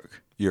New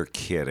York. You're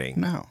kidding.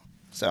 No,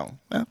 so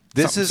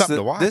This something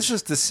to watch. This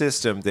is the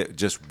system that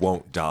just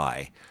won't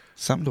die.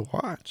 Something to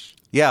watch.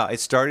 Yeah, it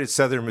started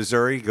southern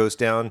Missouri, goes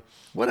down.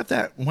 What if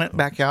that went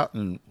back out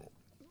and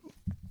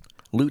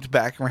looped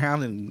back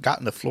around and got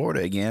into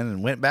Florida again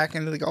and went back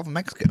into the Gulf of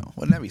Mexico?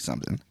 Wouldn't that be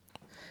something?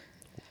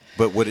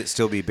 But would it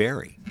still be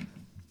Barry?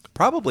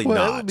 Probably Well,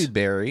 not. it would be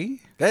Barry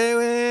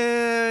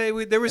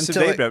There was some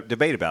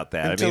debate about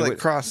that. until I mean, it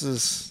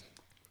crosses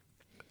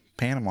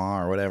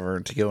Panama or whatever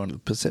to go into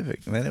the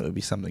Pacific. And then it would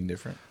be something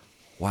different.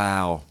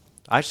 wow.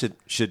 I should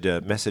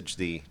message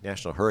the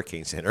National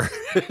Hurricane Center.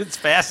 It's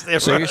fast.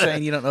 So you're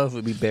saying you don't know if it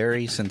would be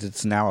Barry since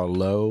it's now a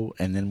low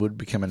and then would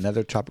become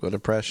another tropical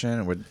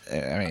depression?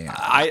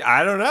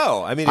 I don't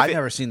know. I mean, I've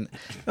never seen.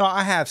 No,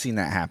 I have seen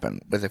that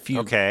happen with a few.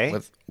 Okay.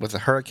 With a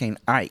Hurricane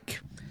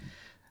Ike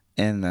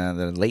in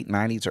the late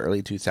 '90s or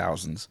early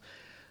 2000s,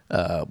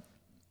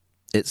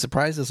 it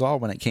surprised us all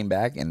when it came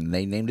back and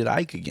they named it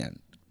Ike again.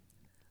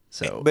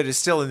 So, but it's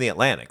still in the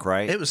Atlantic,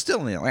 right? it was still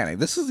in the Atlantic.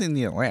 This is in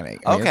the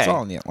Atlantic. I mean, Okay. it's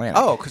all in the Atlantic.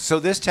 Oh,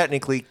 so this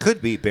technically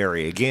could be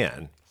Barry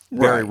again.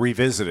 Barry Right.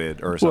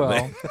 revisited or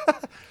something. Well,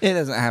 it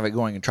doesn't have it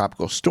going in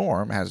tropical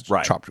storm. It has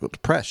Right. tropical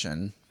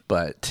depression,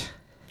 but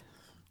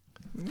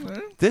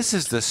This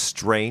is the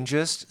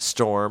strangest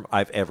storm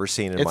I've ever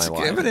seen in it's my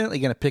life. evidently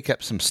going to pick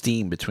up some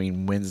steam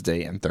between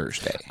Wednesday and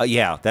Thursday.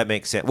 Yeah, that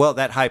makes sense. Well,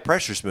 that high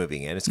pressure's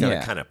moving in. It's going to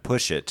Yeah. kind of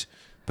push it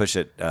towards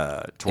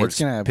It's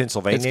gonna,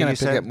 Pennsylvania. It's going you to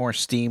pick said? up more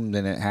steam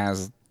than it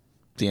has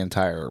the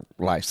entire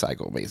life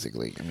cycle,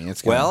 basically. I mean,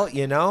 it's gonna,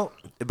 Well,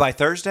 by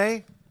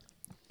Thursday,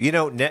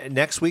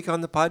 next week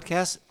on the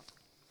podcast,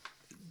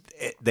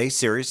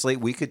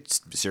 we could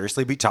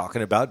seriously be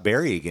talking about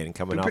Barry again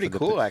coming off pretty of the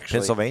cool, actually.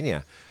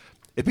 Pennsylvania.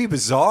 It'd be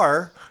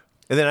bizarre,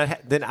 and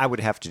then I would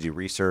have to do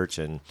research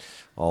and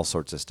all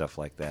sorts of stuff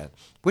like that,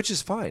 which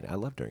is fine. I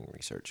love doing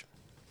research.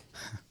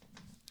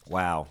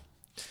 Wow.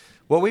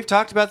 Well, we've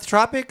talked about the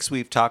tropics.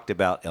 We've talked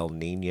about El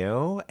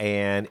Nino,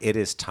 and it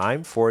is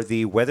time for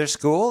the weather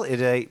school.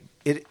 It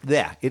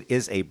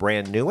is a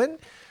brand new one.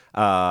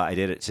 I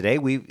did it today.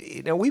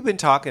 We've been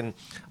talking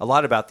a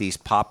lot about these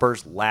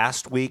poppers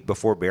last week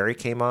before Barry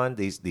came on.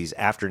 These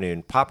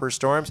afternoon popper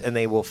storms, and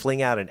they will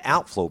fling out an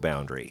outflow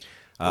boundary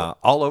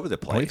all over the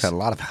place. We've had a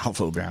lot of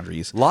outflow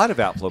boundaries. A lot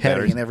of outflow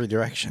boundaries heading in every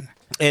direction.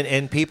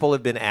 And people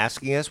have been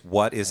asking us,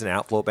 what is an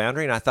outflow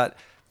boundary? And I thought,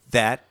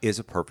 that is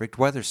a perfect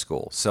weather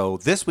school. So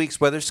this week's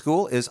weather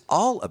school is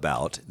all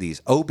about these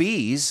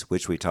OBs,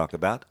 which we talk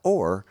about,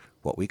 or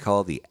what we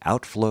call the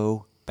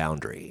outflow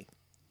boundary.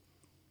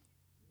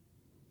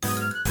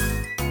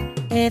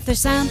 If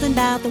there's something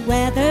about the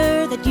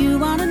weather that you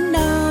want to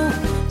know,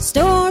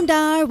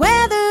 Stormdar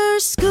Weather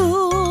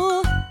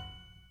School.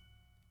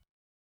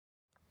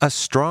 A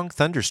strong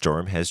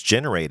thunderstorm has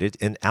generated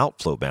an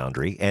outflow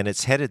boundary, and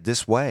it's headed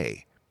this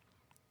way.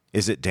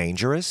 Is it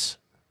dangerous?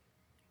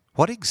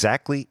 What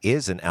exactly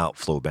is an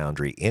outflow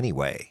boundary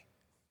anyway?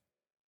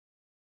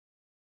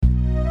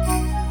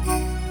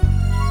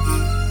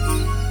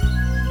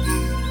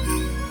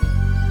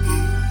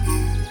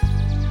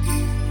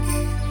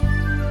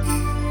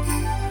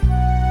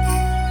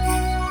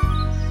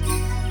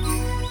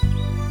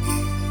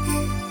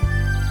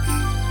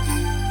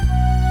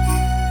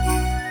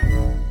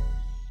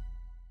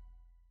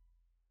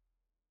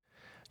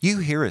 You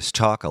hear us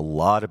talk a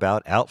lot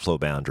about outflow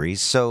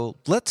boundaries, so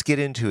let's get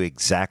into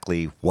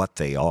exactly what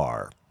they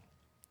are.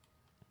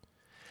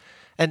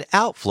 An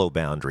outflow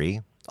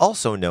boundary,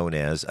 also known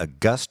as a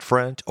gust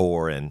front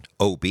or an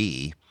OB,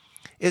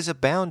 is a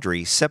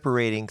boundary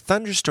separating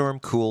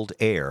thunderstorm-cooled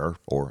air,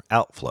 or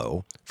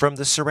outflow, from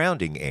the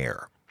surrounding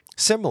air,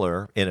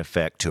 similar in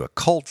effect to a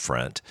cold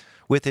front,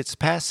 with its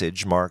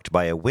passage marked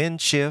by a wind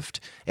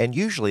shift and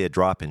usually a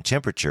drop in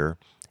temperature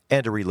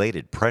and a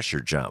related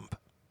pressure jump.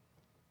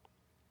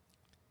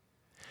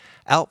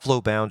 Outflow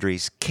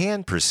boundaries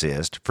can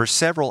persist for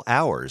several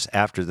hours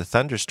after the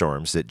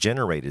thunderstorms that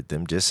generated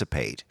them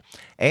dissipate,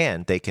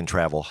 and they can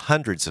travel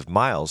hundreds of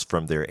miles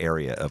from their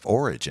area of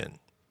origin.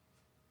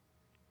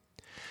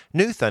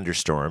 New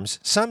thunderstorms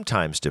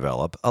sometimes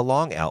develop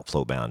along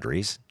outflow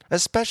boundaries,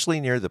 especially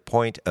near the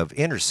point of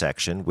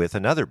intersection with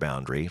another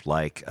boundary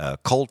like a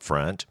cold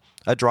front,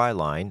 a dry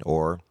line,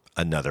 or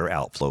another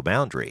outflow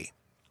boundary.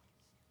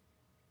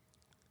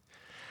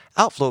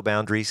 Outflow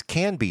boundaries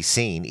can be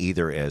seen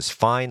either as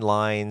fine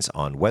lines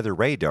on weather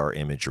radar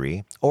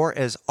imagery or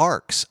as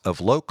arcs of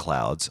low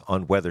clouds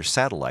on weather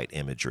satellite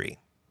imagery.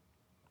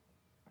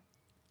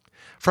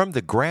 From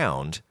the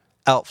ground,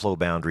 outflow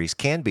boundaries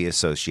can be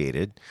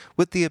associated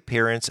with the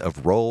appearance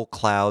of roll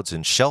clouds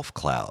and shelf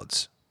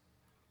clouds.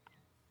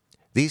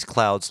 These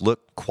clouds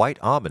look quite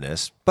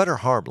ominous but are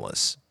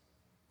harmless.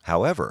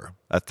 However,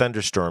 a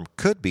thunderstorm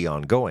could be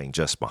ongoing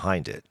just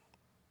behind it.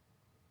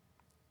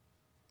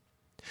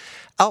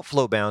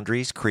 Outflow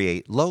boundaries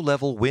create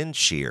low-level wind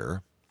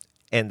shear,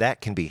 and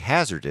that can be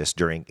hazardous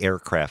during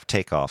aircraft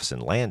takeoffs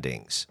and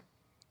landings.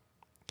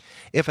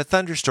 If a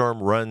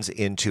thunderstorm runs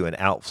into an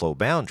outflow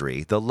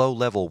boundary, the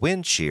low-level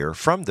wind shear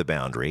from the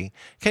boundary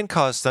can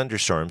cause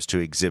thunderstorms to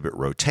exhibit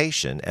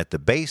rotation at the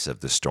base of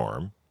the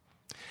storm,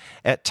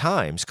 at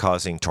times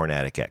causing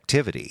tornadic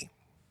activity.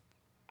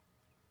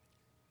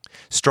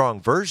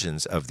 Strong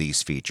versions of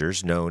these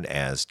features, known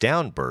as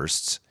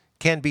downbursts,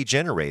 can be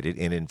generated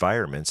in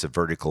environments of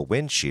vertical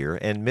wind shear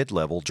and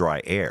mid-level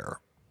dry air.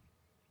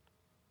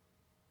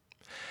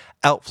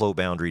 Outflow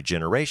boundary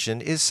generation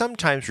is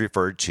sometimes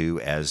referred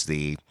to as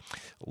the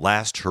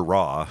last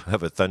hurrah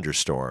of a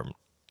thunderstorm.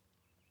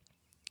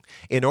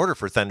 In order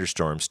for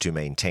thunderstorms to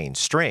maintain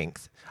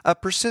strength, a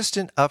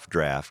persistent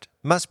updraft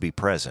must be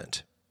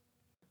present.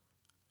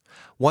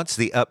 Once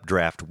the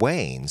updraft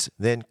wanes,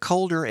 then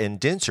colder and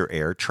denser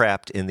air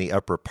trapped in the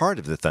upper part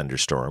of the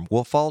thunderstorm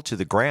will fall to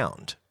the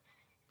ground.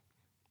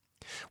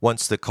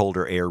 Once the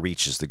colder air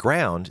reaches the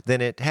ground,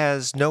 then it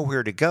has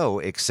nowhere to go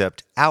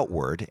except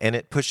outward, and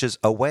it pushes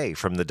away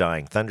from the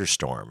dying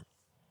thunderstorm.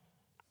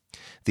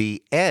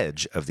 The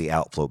edge of the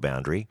outflow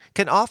boundary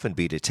can often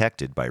be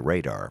detected by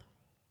radar.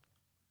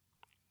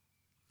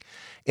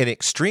 In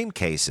extreme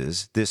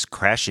cases, this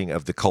crashing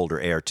of the colder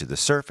air to the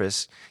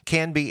surface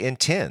can be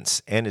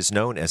intense and is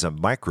known as a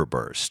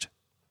microburst.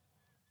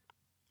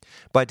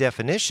 By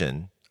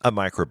definition, a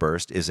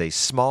microburst is a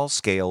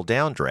small-scale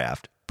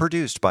downdraft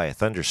produced by a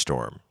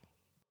thunderstorm.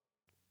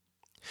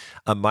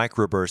 A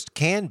microburst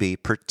can be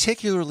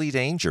particularly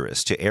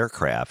dangerous to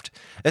aircraft,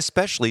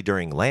 especially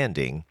during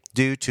landing,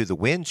 due to the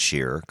wind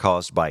shear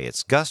caused by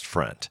its gust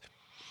front,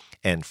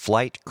 and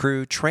flight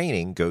crew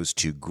training goes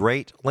to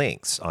great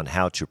lengths on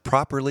how to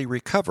properly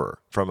recover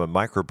from a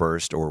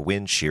microburst or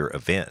wind shear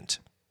event.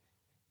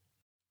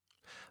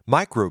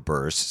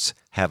 Microbursts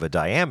have a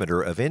diameter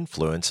of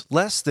influence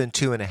less than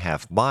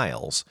 2.5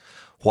 miles,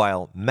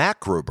 while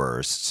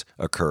macrobursts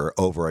occur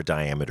over a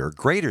diameter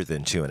greater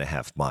than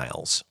 2.5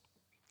 miles.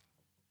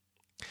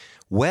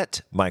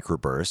 Wet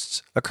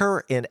microbursts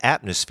occur in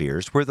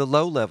atmospheres where the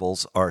low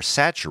levels are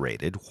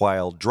saturated,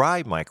 while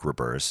dry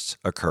microbursts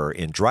occur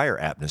in drier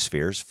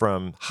atmospheres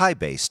from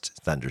high-based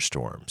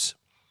thunderstorms.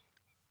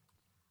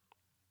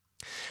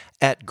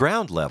 At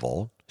ground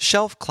level,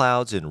 shelf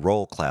clouds and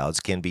roll clouds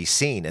can be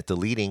seen at the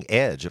leading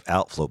edge of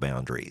outflow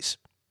boundaries.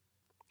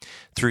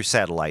 Through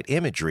satellite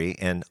imagery,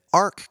 an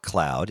arc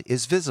cloud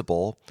is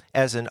visible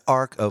as an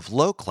arc of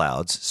low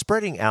clouds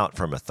spreading out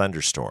from a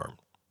thunderstorm.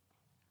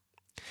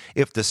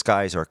 If the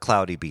skies are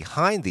cloudy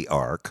behind the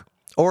arc,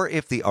 or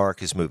if the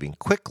arc is moving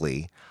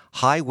quickly,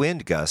 high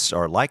wind gusts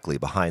are likely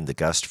behind the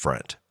gust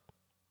front.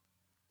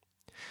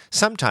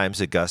 Sometimes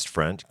a gust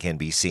front can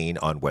be seen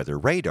on weather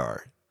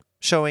radar,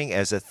 showing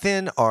as a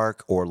thin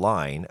arc or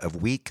line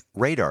of weak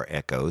radar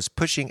echoes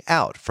pushing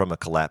out from a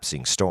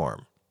collapsing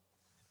storm.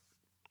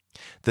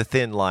 The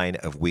thin line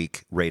of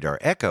weak radar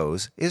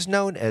echoes is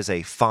known as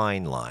a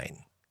fine line.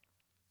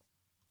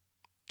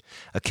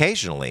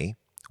 Occasionally,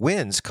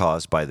 winds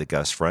caused by the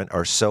gust front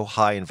are so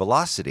high in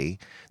velocity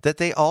that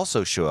they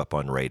also show up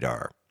on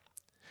radar.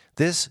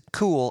 This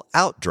cool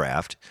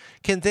outdraft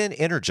can then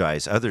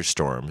energize other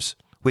storms,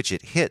 which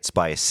it hits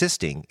by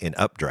assisting in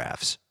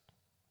updrafts.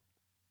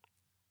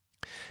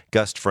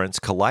 Gust fronts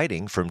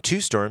colliding from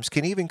two storms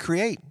can even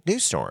create new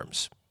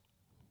storms.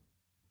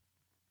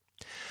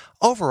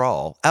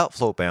 Overall,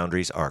 outflow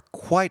boundaries are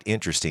quite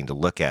interesting to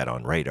look at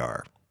on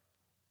radar.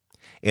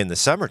 In the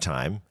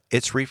summertime,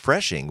 it's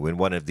refreshing when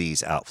one of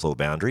these outflow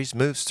boundaries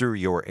moves through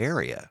your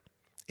area.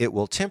 It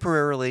will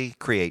temporarily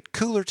create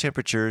cooler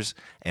temperatures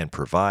and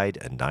provide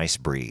a nice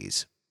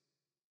breeze.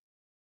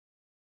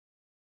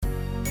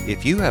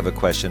 If you have a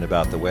question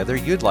about the weather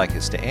you'd like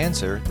us to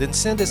answer, then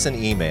send us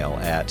an email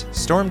at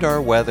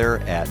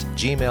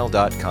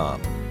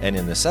stormdarweather@gmail.com and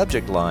in the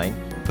subject line,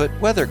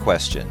 put weather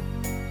question.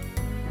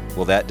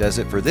 Well, that does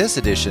it for this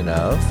edition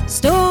of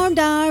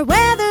Stormdar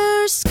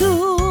Weather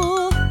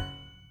School.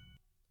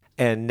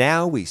 And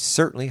now we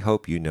certainly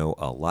hope you know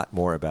a lot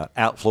more about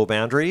outflow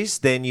boundaries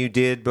than you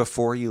did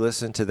before you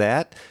listened to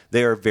that.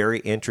 They are very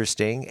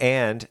interesting.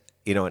 And,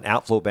 an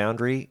outflow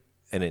boundary,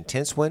 an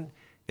intense one,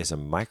 is a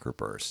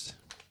microburst.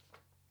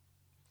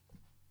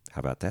 How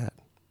about that?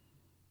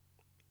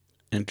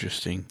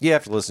 Interesting. You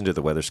have to listen to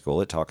the weather school.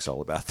 It talks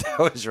all about that.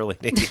 It was really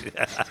neat.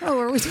 Oh,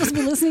 are we supposed to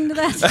be listening to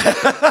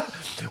that?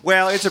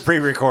 Well, it's a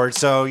pre-record.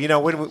 So,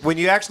 when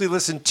you actually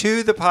listen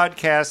to the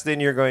podcast,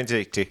 then you're going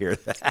to hear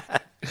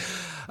that.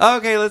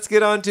 Okay, let's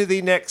get on to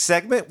the next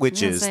segment,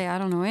 which is... I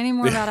don't know any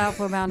more about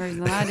outflow boundaries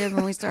than I did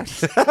when we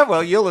started.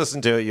 Well, you'll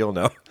listen to it. You'll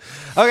know.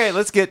 Okay,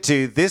 let's get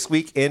to This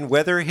Week in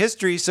Weather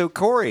History. So,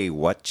 Corey,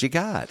 what you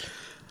got?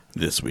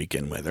 This Week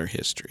in Weather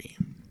History.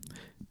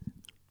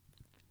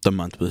 The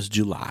month was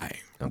July.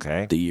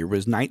 Okay. The year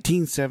was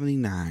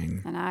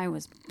 1979. And I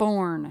was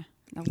born.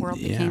 The world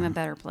became a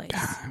better place.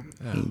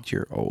 Ain't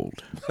you're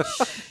old.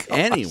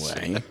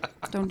 Anyway.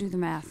 Don't do the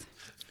math.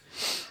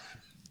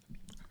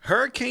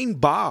 Hurricane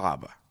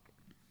Bob.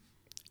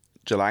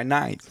 July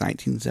 9th,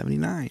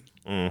 1979.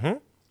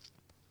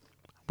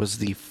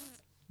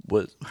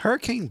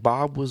 Hurricane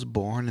Bob was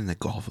born in the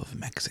Gulf of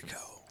Mexico,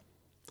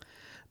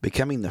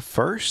 becoming the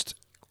first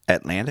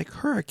Atlantic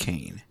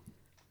hurricane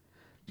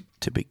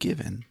to be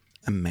given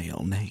a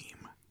male name.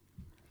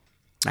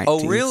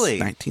 Oh, really?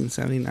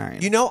 1979.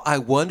 I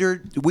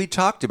wondered, we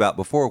talked about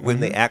before when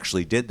they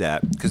actually did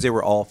that, because they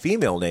were all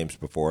female names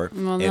before.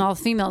 Well, then all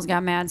the females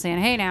got mad saying,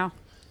 hey, now.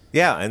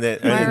 Yeah, and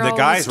the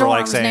guys were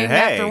like saying,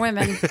 hey. After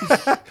women.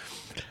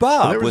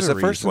 Bob was the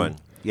first one.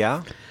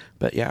 Yeah?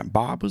 But yeah,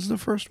 Bob was the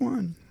first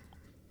one.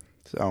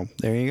 So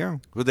there you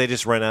go. Well, they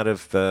just run out of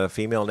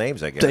female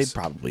names, I guess. They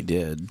probably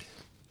did.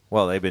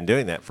 Well, they've been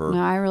doing that for...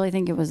 No, I really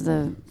think it was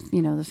the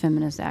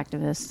feminist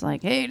activists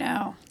like, hey,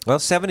 now. Well,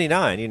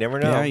 79, you never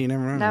know. Yeah, you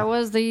never know. That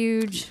was the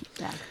huge...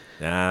 Yeah.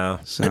 No.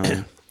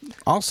 So,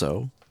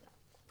 also...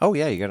 Oh,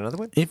 yeah, you got another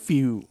one? If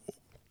you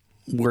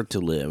were to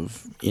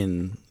live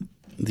in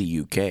the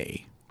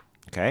UK,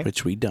 okay,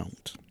 which we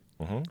don't.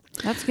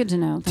 That's good to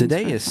know. Thanks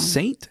Today for is fun.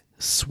 St.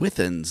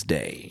 Swithin's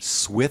Day.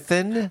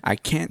 Swithin? I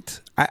can't...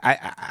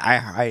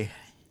 I've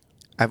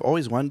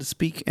always wanted to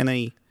speak in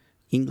a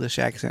English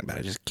accent, but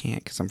I just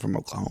can't because I'm from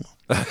Oklahoma.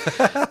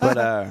 But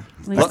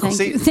Thank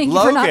you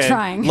for not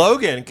trying.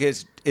 Logan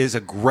is a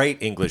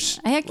great English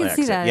I can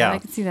see that. Yeah. I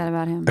can see that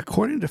about him.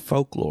 according to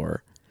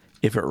folklore,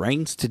 if it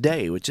rains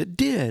today, which it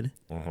did,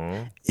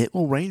 it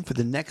will rain for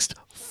the next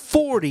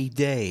 40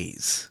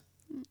 days.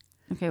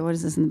 Okay, what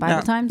is this in the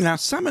Bible times? Now,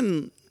 some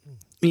in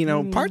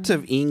parts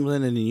of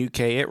England and the UK,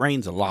 it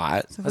rains a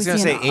lot. So if I was we gonna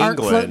see say an ark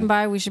England. floating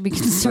by, we should be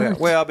concerned.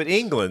 Well, but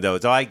England, though,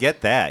 so I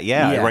get that.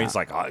 Yeah, it Yeah. rains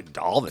like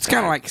all the It's time.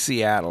 kind of like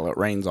Seattle. It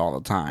rains all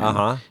the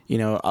time.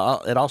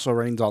 It also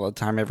rains all the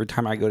time. Every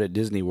time I go to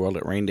Disney World,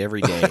 it rained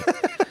every day.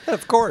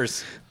 Of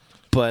course.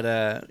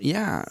 But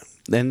yeah,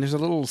 then there's a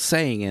little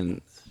saying,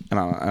 and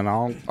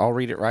I'll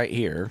read it right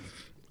here.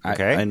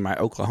 Okay. In my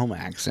Oklahoma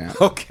accent.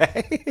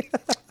 Okay.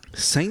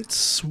 St.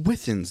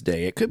 Swithin's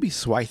Day. It could be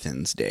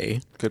Swithin's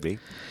Day. Could be.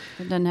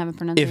 It doesn't have a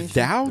pronunciation. If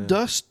thou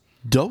dost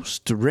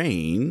Dost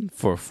rain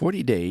for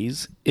 40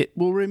 days, it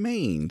will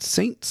remain.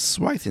 St.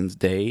 Swithin's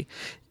Day,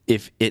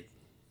 if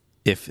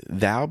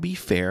thou be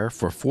fair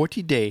for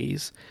 40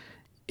 days,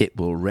 it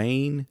will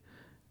rain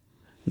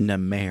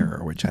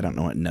Namer, which I don't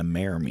know what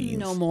Namer means.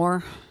 No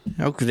more.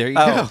 Okay, there you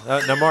go.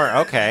 No more.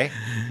 Okay.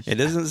 It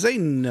doesn't say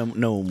no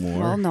more.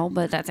 Well, no,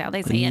 but that's how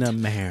they say it.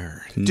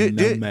 Namer.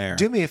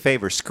 Do me a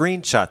favor.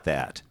 Screenshot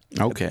that.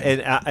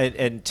 Okay.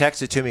 And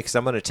text it to me because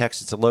I'm going to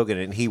text it to Logan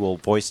and he will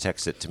voice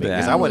text it to me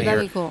because Yeah. I want to hear.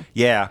 That'd be cool.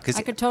 Yeah, because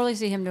I could totally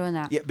see him doing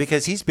that. yeah,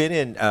 because he's been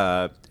in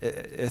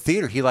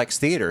theater. He likes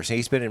theater, so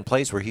he's been in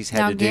plays where he's had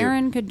Now, to do.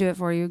 Garen could do it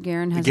for you.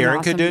 Garen has. Garen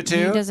an could do it awesome-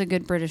 too? He does a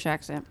good British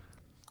accent.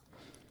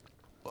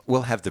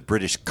 We'll have the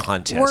British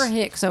contest. We're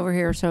Hicks over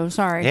here, so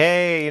sorry.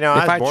 Hey, If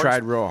I I was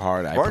tried real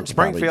hard, I born in could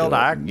probably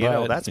Springfield.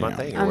 do it, That's but,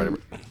 my you know. thing or whatever.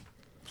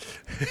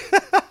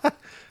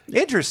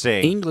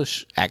 Interesting.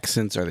 English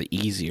accents are the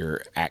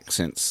easier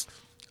accents.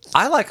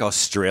 I like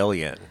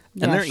Australian.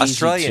 And they're easy,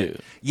 Australian. too.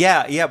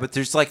 Yeah, but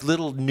there's like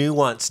little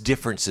nuanced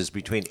differences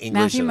between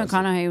English Matthew and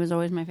McConaughey was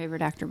always my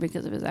favorite actor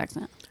because of his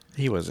accent.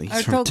 He wasn't. I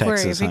He's from told Corey,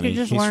 Texas, if he could honey.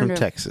 just He's learn from to-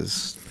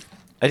 Texas.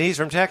 And he's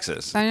from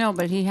Texas. I know,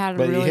 but he had a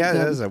But really he good.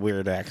 has a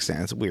weird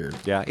accent. It's weird.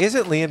 Yeah.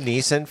 Isn't Liam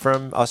Neeson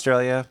from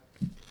Australia?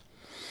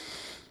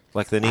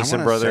 Like the I Neeson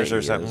wanna brothers say or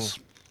he something? is.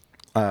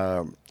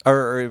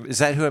 Or is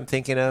that who I'm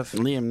thinking of?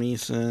 Liam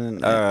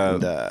Neeson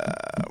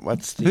and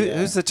what's the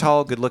Who's the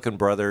tall, good-looking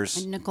brothers?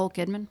 And Nicole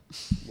Kidman.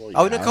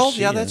 Oh, Nicole.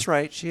 she Yeah, is. that's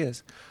right. She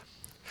is.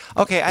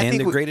 Okay, I and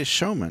think The Greatest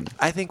Showman.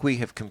 I think we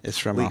have It's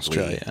from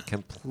completely, Australia.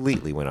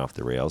 completely went off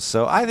the rails.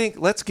 So I think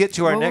let's get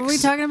to our What next. were we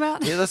talking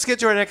about? Yeah, let's get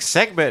to our next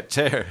segment.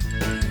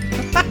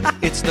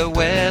 It's the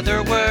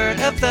weather word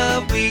of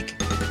the week.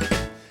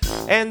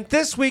 And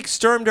this week's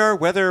Stormdar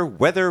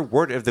weather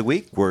word of the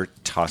week, we're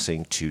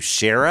tossing to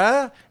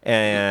Shara.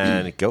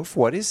 And go for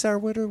what is our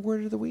weather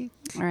word of the week?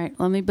 All right,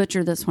 let me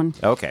butcher this one.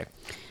 Okay.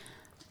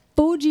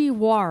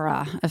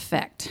 Fujiwara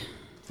effect.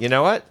 You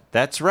know what?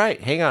 That's right.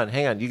 Hang on.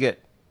 You get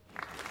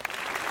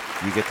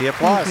the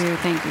applause.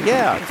 Thank you.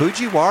 Yeah, Thank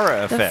you.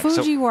 Fujiwara The effect.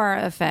 So-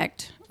 Fujiwara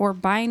effect, or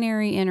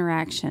binary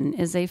interaction,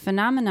 is a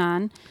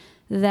phenomenon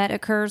that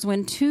occurs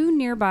when two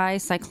nearby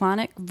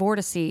cyclonic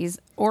vortices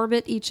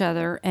orbit each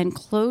other and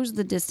close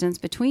the distance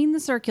between the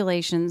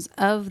circulations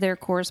of their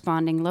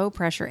corresponding low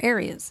pressure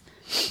areas.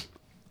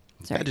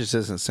 Sorry. That just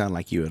doesn't sound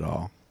like you at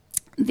all.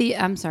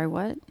 I'm sorry,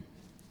 what?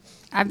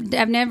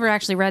 I've never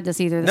actually read this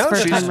either. This No,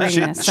 is the first time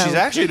reading she's this. So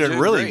actually done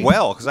really great.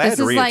 well because I had this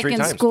to is read like it 3 in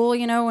times. school,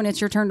 when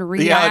it's your turn to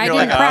read. Yeah, I and you're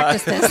didn't like,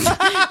 practice this.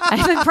 I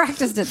haven't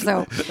practiced it.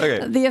 So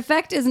Okay. the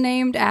effect is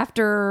named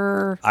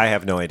after I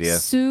have no idea.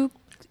 Sakuhei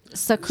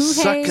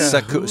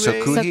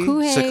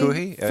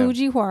Sakuhi? Yeah.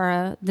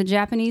 Fujiwara, the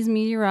Japanese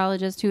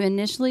meteorologist who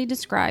initially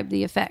described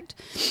the effect.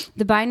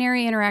 The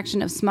binary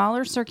interaction of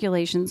smaller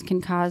circulations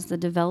can cause the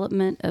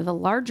development of a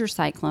larger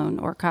cyclone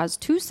or cause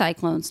two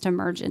cyclones to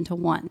merge into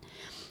one.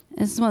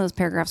 This is one of those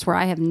paragraphs where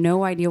I have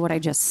no idea what I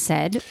just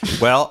said.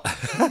 Well,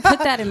 Put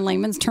that in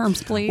layman's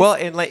terms, please. well,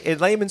 in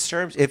layman's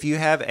terms, if you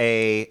have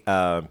a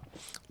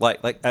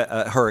like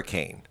a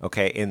hurricane,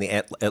 okay, in the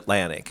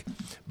Atlantic,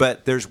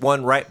 but there's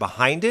one right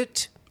behind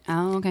it,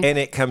 oh, okay. and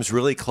it comes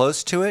really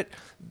close to it.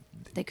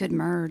 They could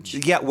merge.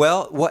 Yeah.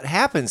 Well, what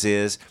happens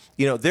is,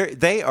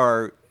 they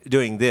are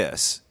doing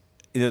this.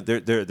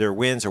 Their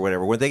winds or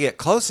whatever. When they get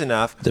close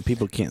enough. The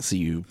people can't see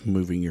you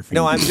moving your fingers.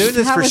 No, I'm doing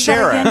this How for was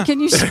that again? Shara. Can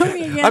you show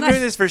me again? I'm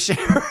doing this for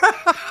Shara.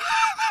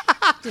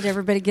 Did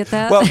everybody get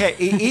that? Well,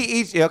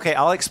 okay, okay.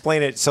 I'll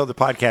explain it so the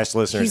podcast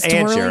listeners He's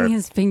and twirling Shara.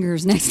 his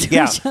fingers next to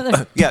Yeah, each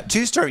other. yeah.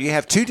 Two storms. You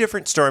have two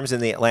different storms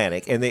in the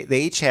Atlantic, and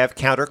they each have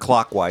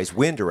counterclockwise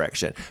wind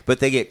direction. But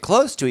they get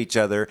close to each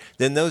other,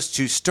 then those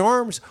two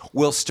storms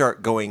will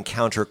start going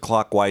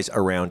counterclockwise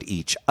around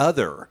each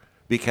other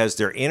because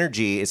their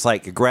energy is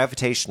like a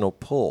gravitational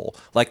pull.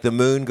 Like the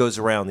moon goes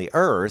around the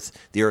Earth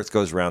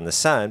goes around the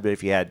sun. But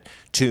if you had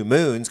two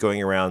moons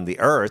going around the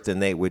Earth, then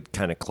they would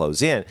kind of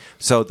close in.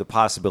 So the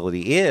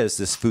possibility is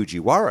this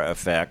Fujiwara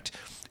effect.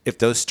 If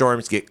those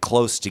storms get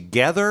close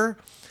together,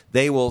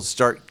 they will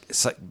start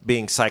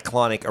being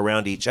cyclonic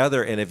around each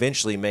other and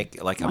eventually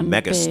make like a One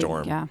mega big,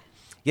 storm. Yeah.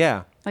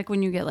 Yeah. Like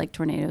when you get like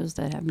tornadoes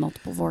that have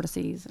multiple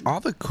vortices. All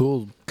the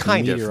cool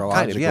Kind of,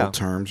 meteorological yeah.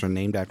 terms are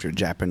named after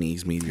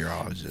Japanese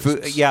meteorologists.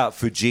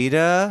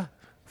 Fujita,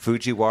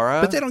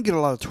 Fujiwara. But they don't get a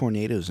lot of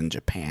tornadoes in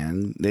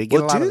Japan. They get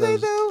Well, a lot do of they,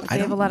 those. though? I They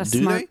have a don't- lot of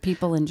do smart they?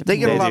 people in Japan. They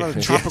get a They lot do. of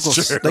Yeah, tropical.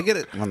 it's true. They get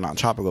it. Well, not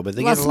tropical, but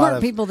they A lot get of a lot smart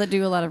of people that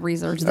do a lot of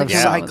research. That of go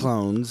out.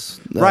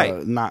 cyclones.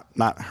 Right.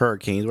 Not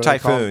hurricanes. What are they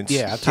called? Typhoons.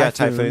 Yeah,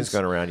 typhoons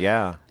going around.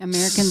 Yeah.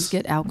 Americans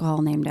get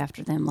alcohol named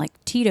after them, like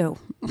Tito.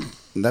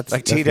 That's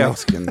Like that's Tito.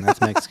 Mexican. That's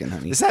Mexican,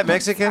 honey. Is that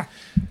Mexican?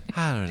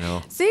 I don't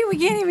know. See, we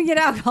can't even get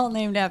alcohol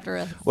named after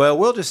us. Well,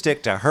 we'll just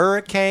stick to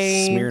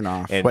hurricane,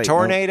 Smirnoff. and Wait, no.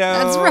 tornado.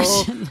 That's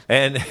Russian.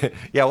 And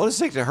yeah, we'll just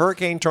stick to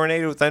hurricane,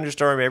 tornado,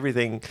 thunderstorm,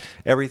 everything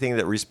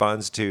that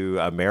responds to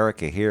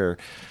America here.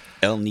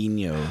 El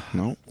Nino.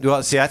 No.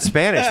 Well, see, that's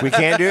Spanish. We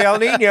can't do El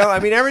Nino. I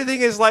mean, everything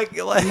is like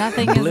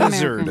Nothing is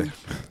Blizzard. American.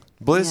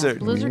 Blizzard.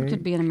 Yeah, blizzard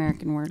could be an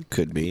American word.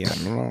 Could be. I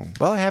don't know.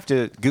 Well, I have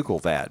to Google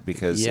that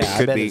because Yeah, it I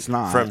could bet be it's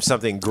not. from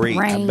something Greek.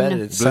 Rain. I bet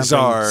it's Blizzard.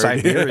 something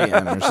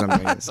Siberian or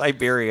something.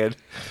 Siberian.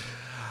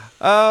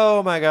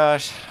 Oh my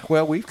gosh.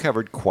 Well, we've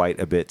covered quite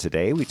a bit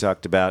today. We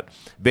talked about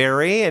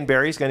Barry, and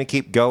Barry's going to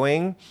keep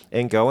going,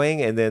 and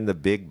then the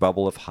big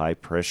bubble of high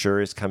pressure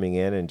is coming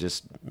in and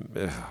just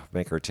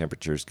make our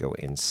temperatures go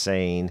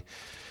insane.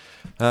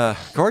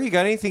 Corey, you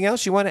got anything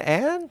else you want to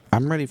add?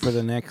 I'm ready for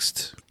the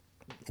next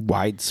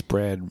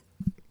widespread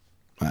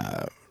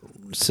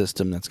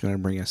system that's going to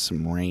bring us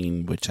some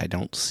rain, which I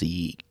don't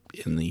see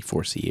in the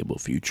foreseeable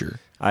future.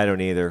 I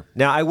don't either.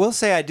 Now, I will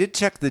say I did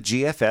check the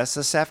GFS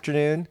this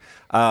afternoon,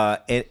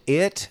 and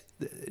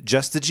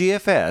just the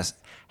GFS,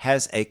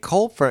 has a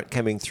cold front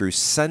coming through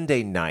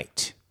Sunday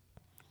night.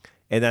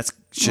 And that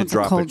should What's a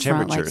drop cold our front,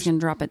 like temperatures. it's going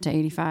to drop it to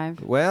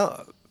 85.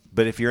 Well,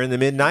 but if you're in the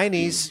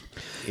mid-90s,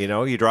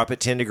 you drop it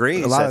 10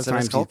 degrees. A lot That's of a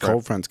nice times these cold front.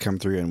 cold fronts come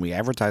through, and we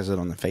advertise it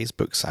on the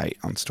Facebook site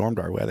on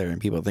Stormdar Weather,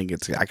 and people think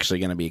it's actually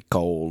going to be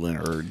cold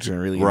or it's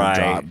really going Right.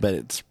 to drop, but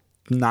it's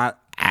not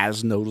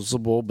as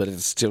noticeable, but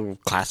it's still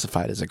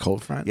classified as a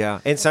cold front. Yeah,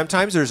 and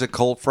sometimes there's a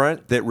cold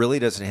front that really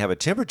doesn't have a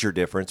temperature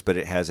difference, but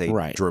it has a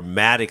Right.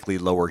 dramatically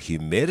lower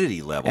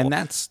humidity level. And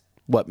that's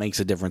what makes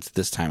a difference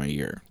this time of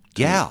year.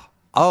 Yeah.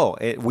 Oh,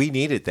 we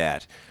needed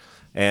that.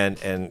 And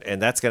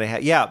that's going to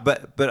have, yeah,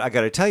 but I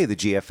got to tell you, the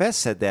GFS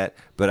said that,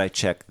 but I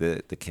checked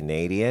the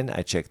Canadian,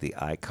 I checked the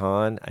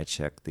Icon, I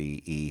checked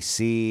the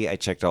EC, I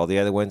checked all the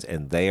other ones,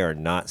 and they are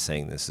not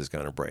saying this is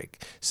going to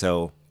break.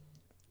 So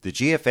the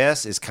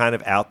GFS is kind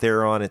of out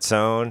there on its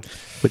own.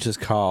 Which is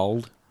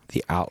called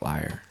the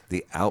outlier.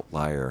 The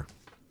outlier.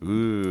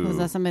 Ooh. Was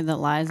that somebody that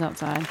lies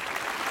outside?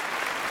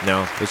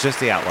 No, it's just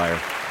the outlier.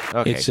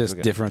 Okay. It's just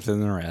okay. different than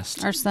the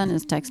rest. Our son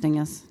is texting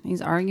us.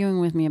 He's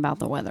arguing with me about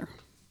the weather.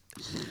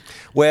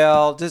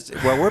 Well,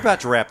 we're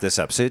about to wrap this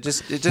up. So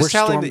just We're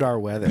tell him. Stormdar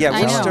weather. Yeah,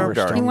 I we're know.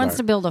 Stormdar. He wants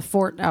to build a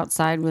fort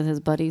outside with his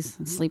buddies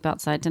and sleep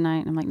outside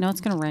tonight. I'm like, no,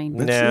 it's going to rain.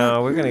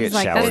 No, we're going to get He's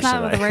like, showers that's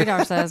not what the tonight.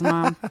 radar says,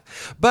 Mom.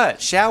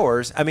 But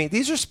showers, I mean,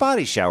 these are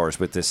spotty showers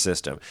with this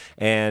system.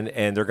 And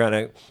they're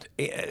going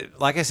to,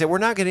 like I said, we're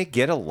not going to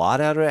get a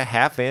lot out of it, a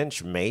half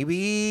inch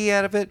maybe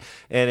out of it.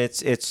 And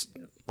it's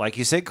like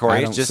you said, Corey,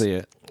 I don't it's just, see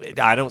it.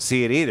 I don't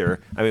see it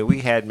either. I mean, we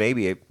had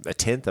maybe a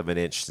tenth of an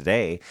inch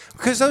today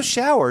because those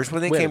showers,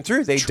 when they We had came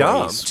through, they trays.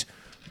 dumped.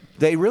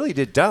 They really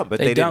did dump, but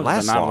they didn't dumped, but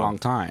last not long. a long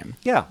time.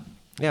 Yeah.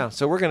 Yeah.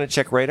 So we're going to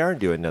check radar and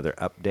do another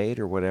update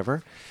or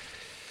whatever.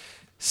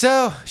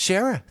 So,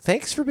 Shara,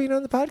 thanks for being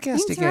on the podcast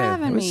Thanks for again.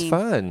 having It was me.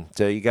 fun.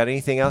 So, you got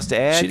anything else to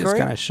add, She just Corey?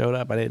 kind of showed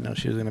up. I didn't know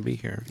she was going to be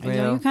here. I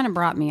know, you kind of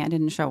brought me. I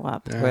didn't show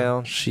up.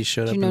 Well, She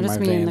showed Did up you in notice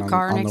my me in van the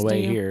car on next the to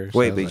way you? here.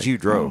 Wait, I was but you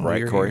drove, right,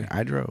 you're Corey? here.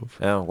 I drove.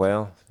 Oh,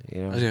 well,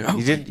 you know. I was like,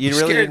 you didn't. You you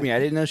really scared didn't, me. I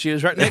didn't know she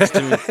was right next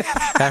to me.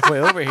 Halfway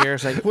over here,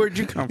 it's like, where'd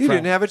you come You from?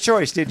 didn't have a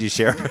choice, did you,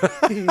 Shara?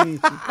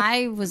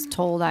 I was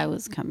told I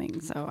was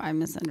coming, so I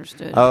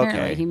misunderstood. Okay.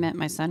 Apparently, he meant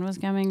my son was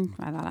coming.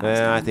 I thought I was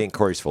I coming. think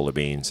Corey's full of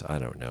beans. I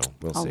don't know.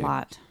 We'll A see.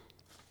 lot.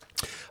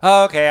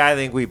 Okay, I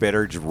think we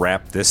better just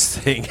wrap this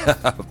thing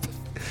up.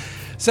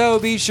 So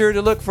be sure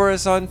to look for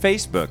us on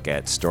Facebook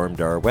at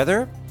Stormdar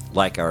Weather.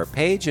 Like our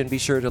page and be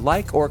sure to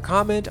like or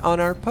comment on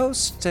our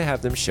posts to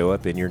have them show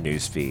up in your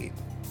news feed.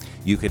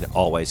 You can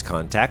always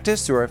contact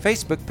us through our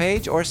Facebook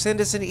page or send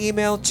us an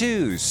email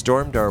to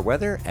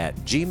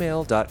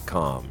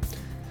stormdarweather@gmail.com.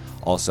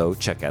 Also,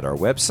 check out our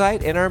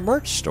website and our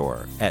merch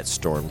store at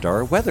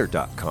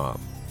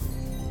stormdarweather.com.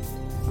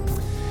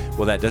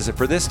 Well, that does it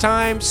for this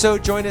time, so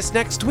join us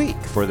next week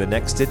for the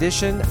next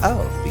edition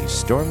of the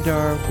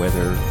Stormdar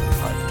Weather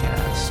Podcast.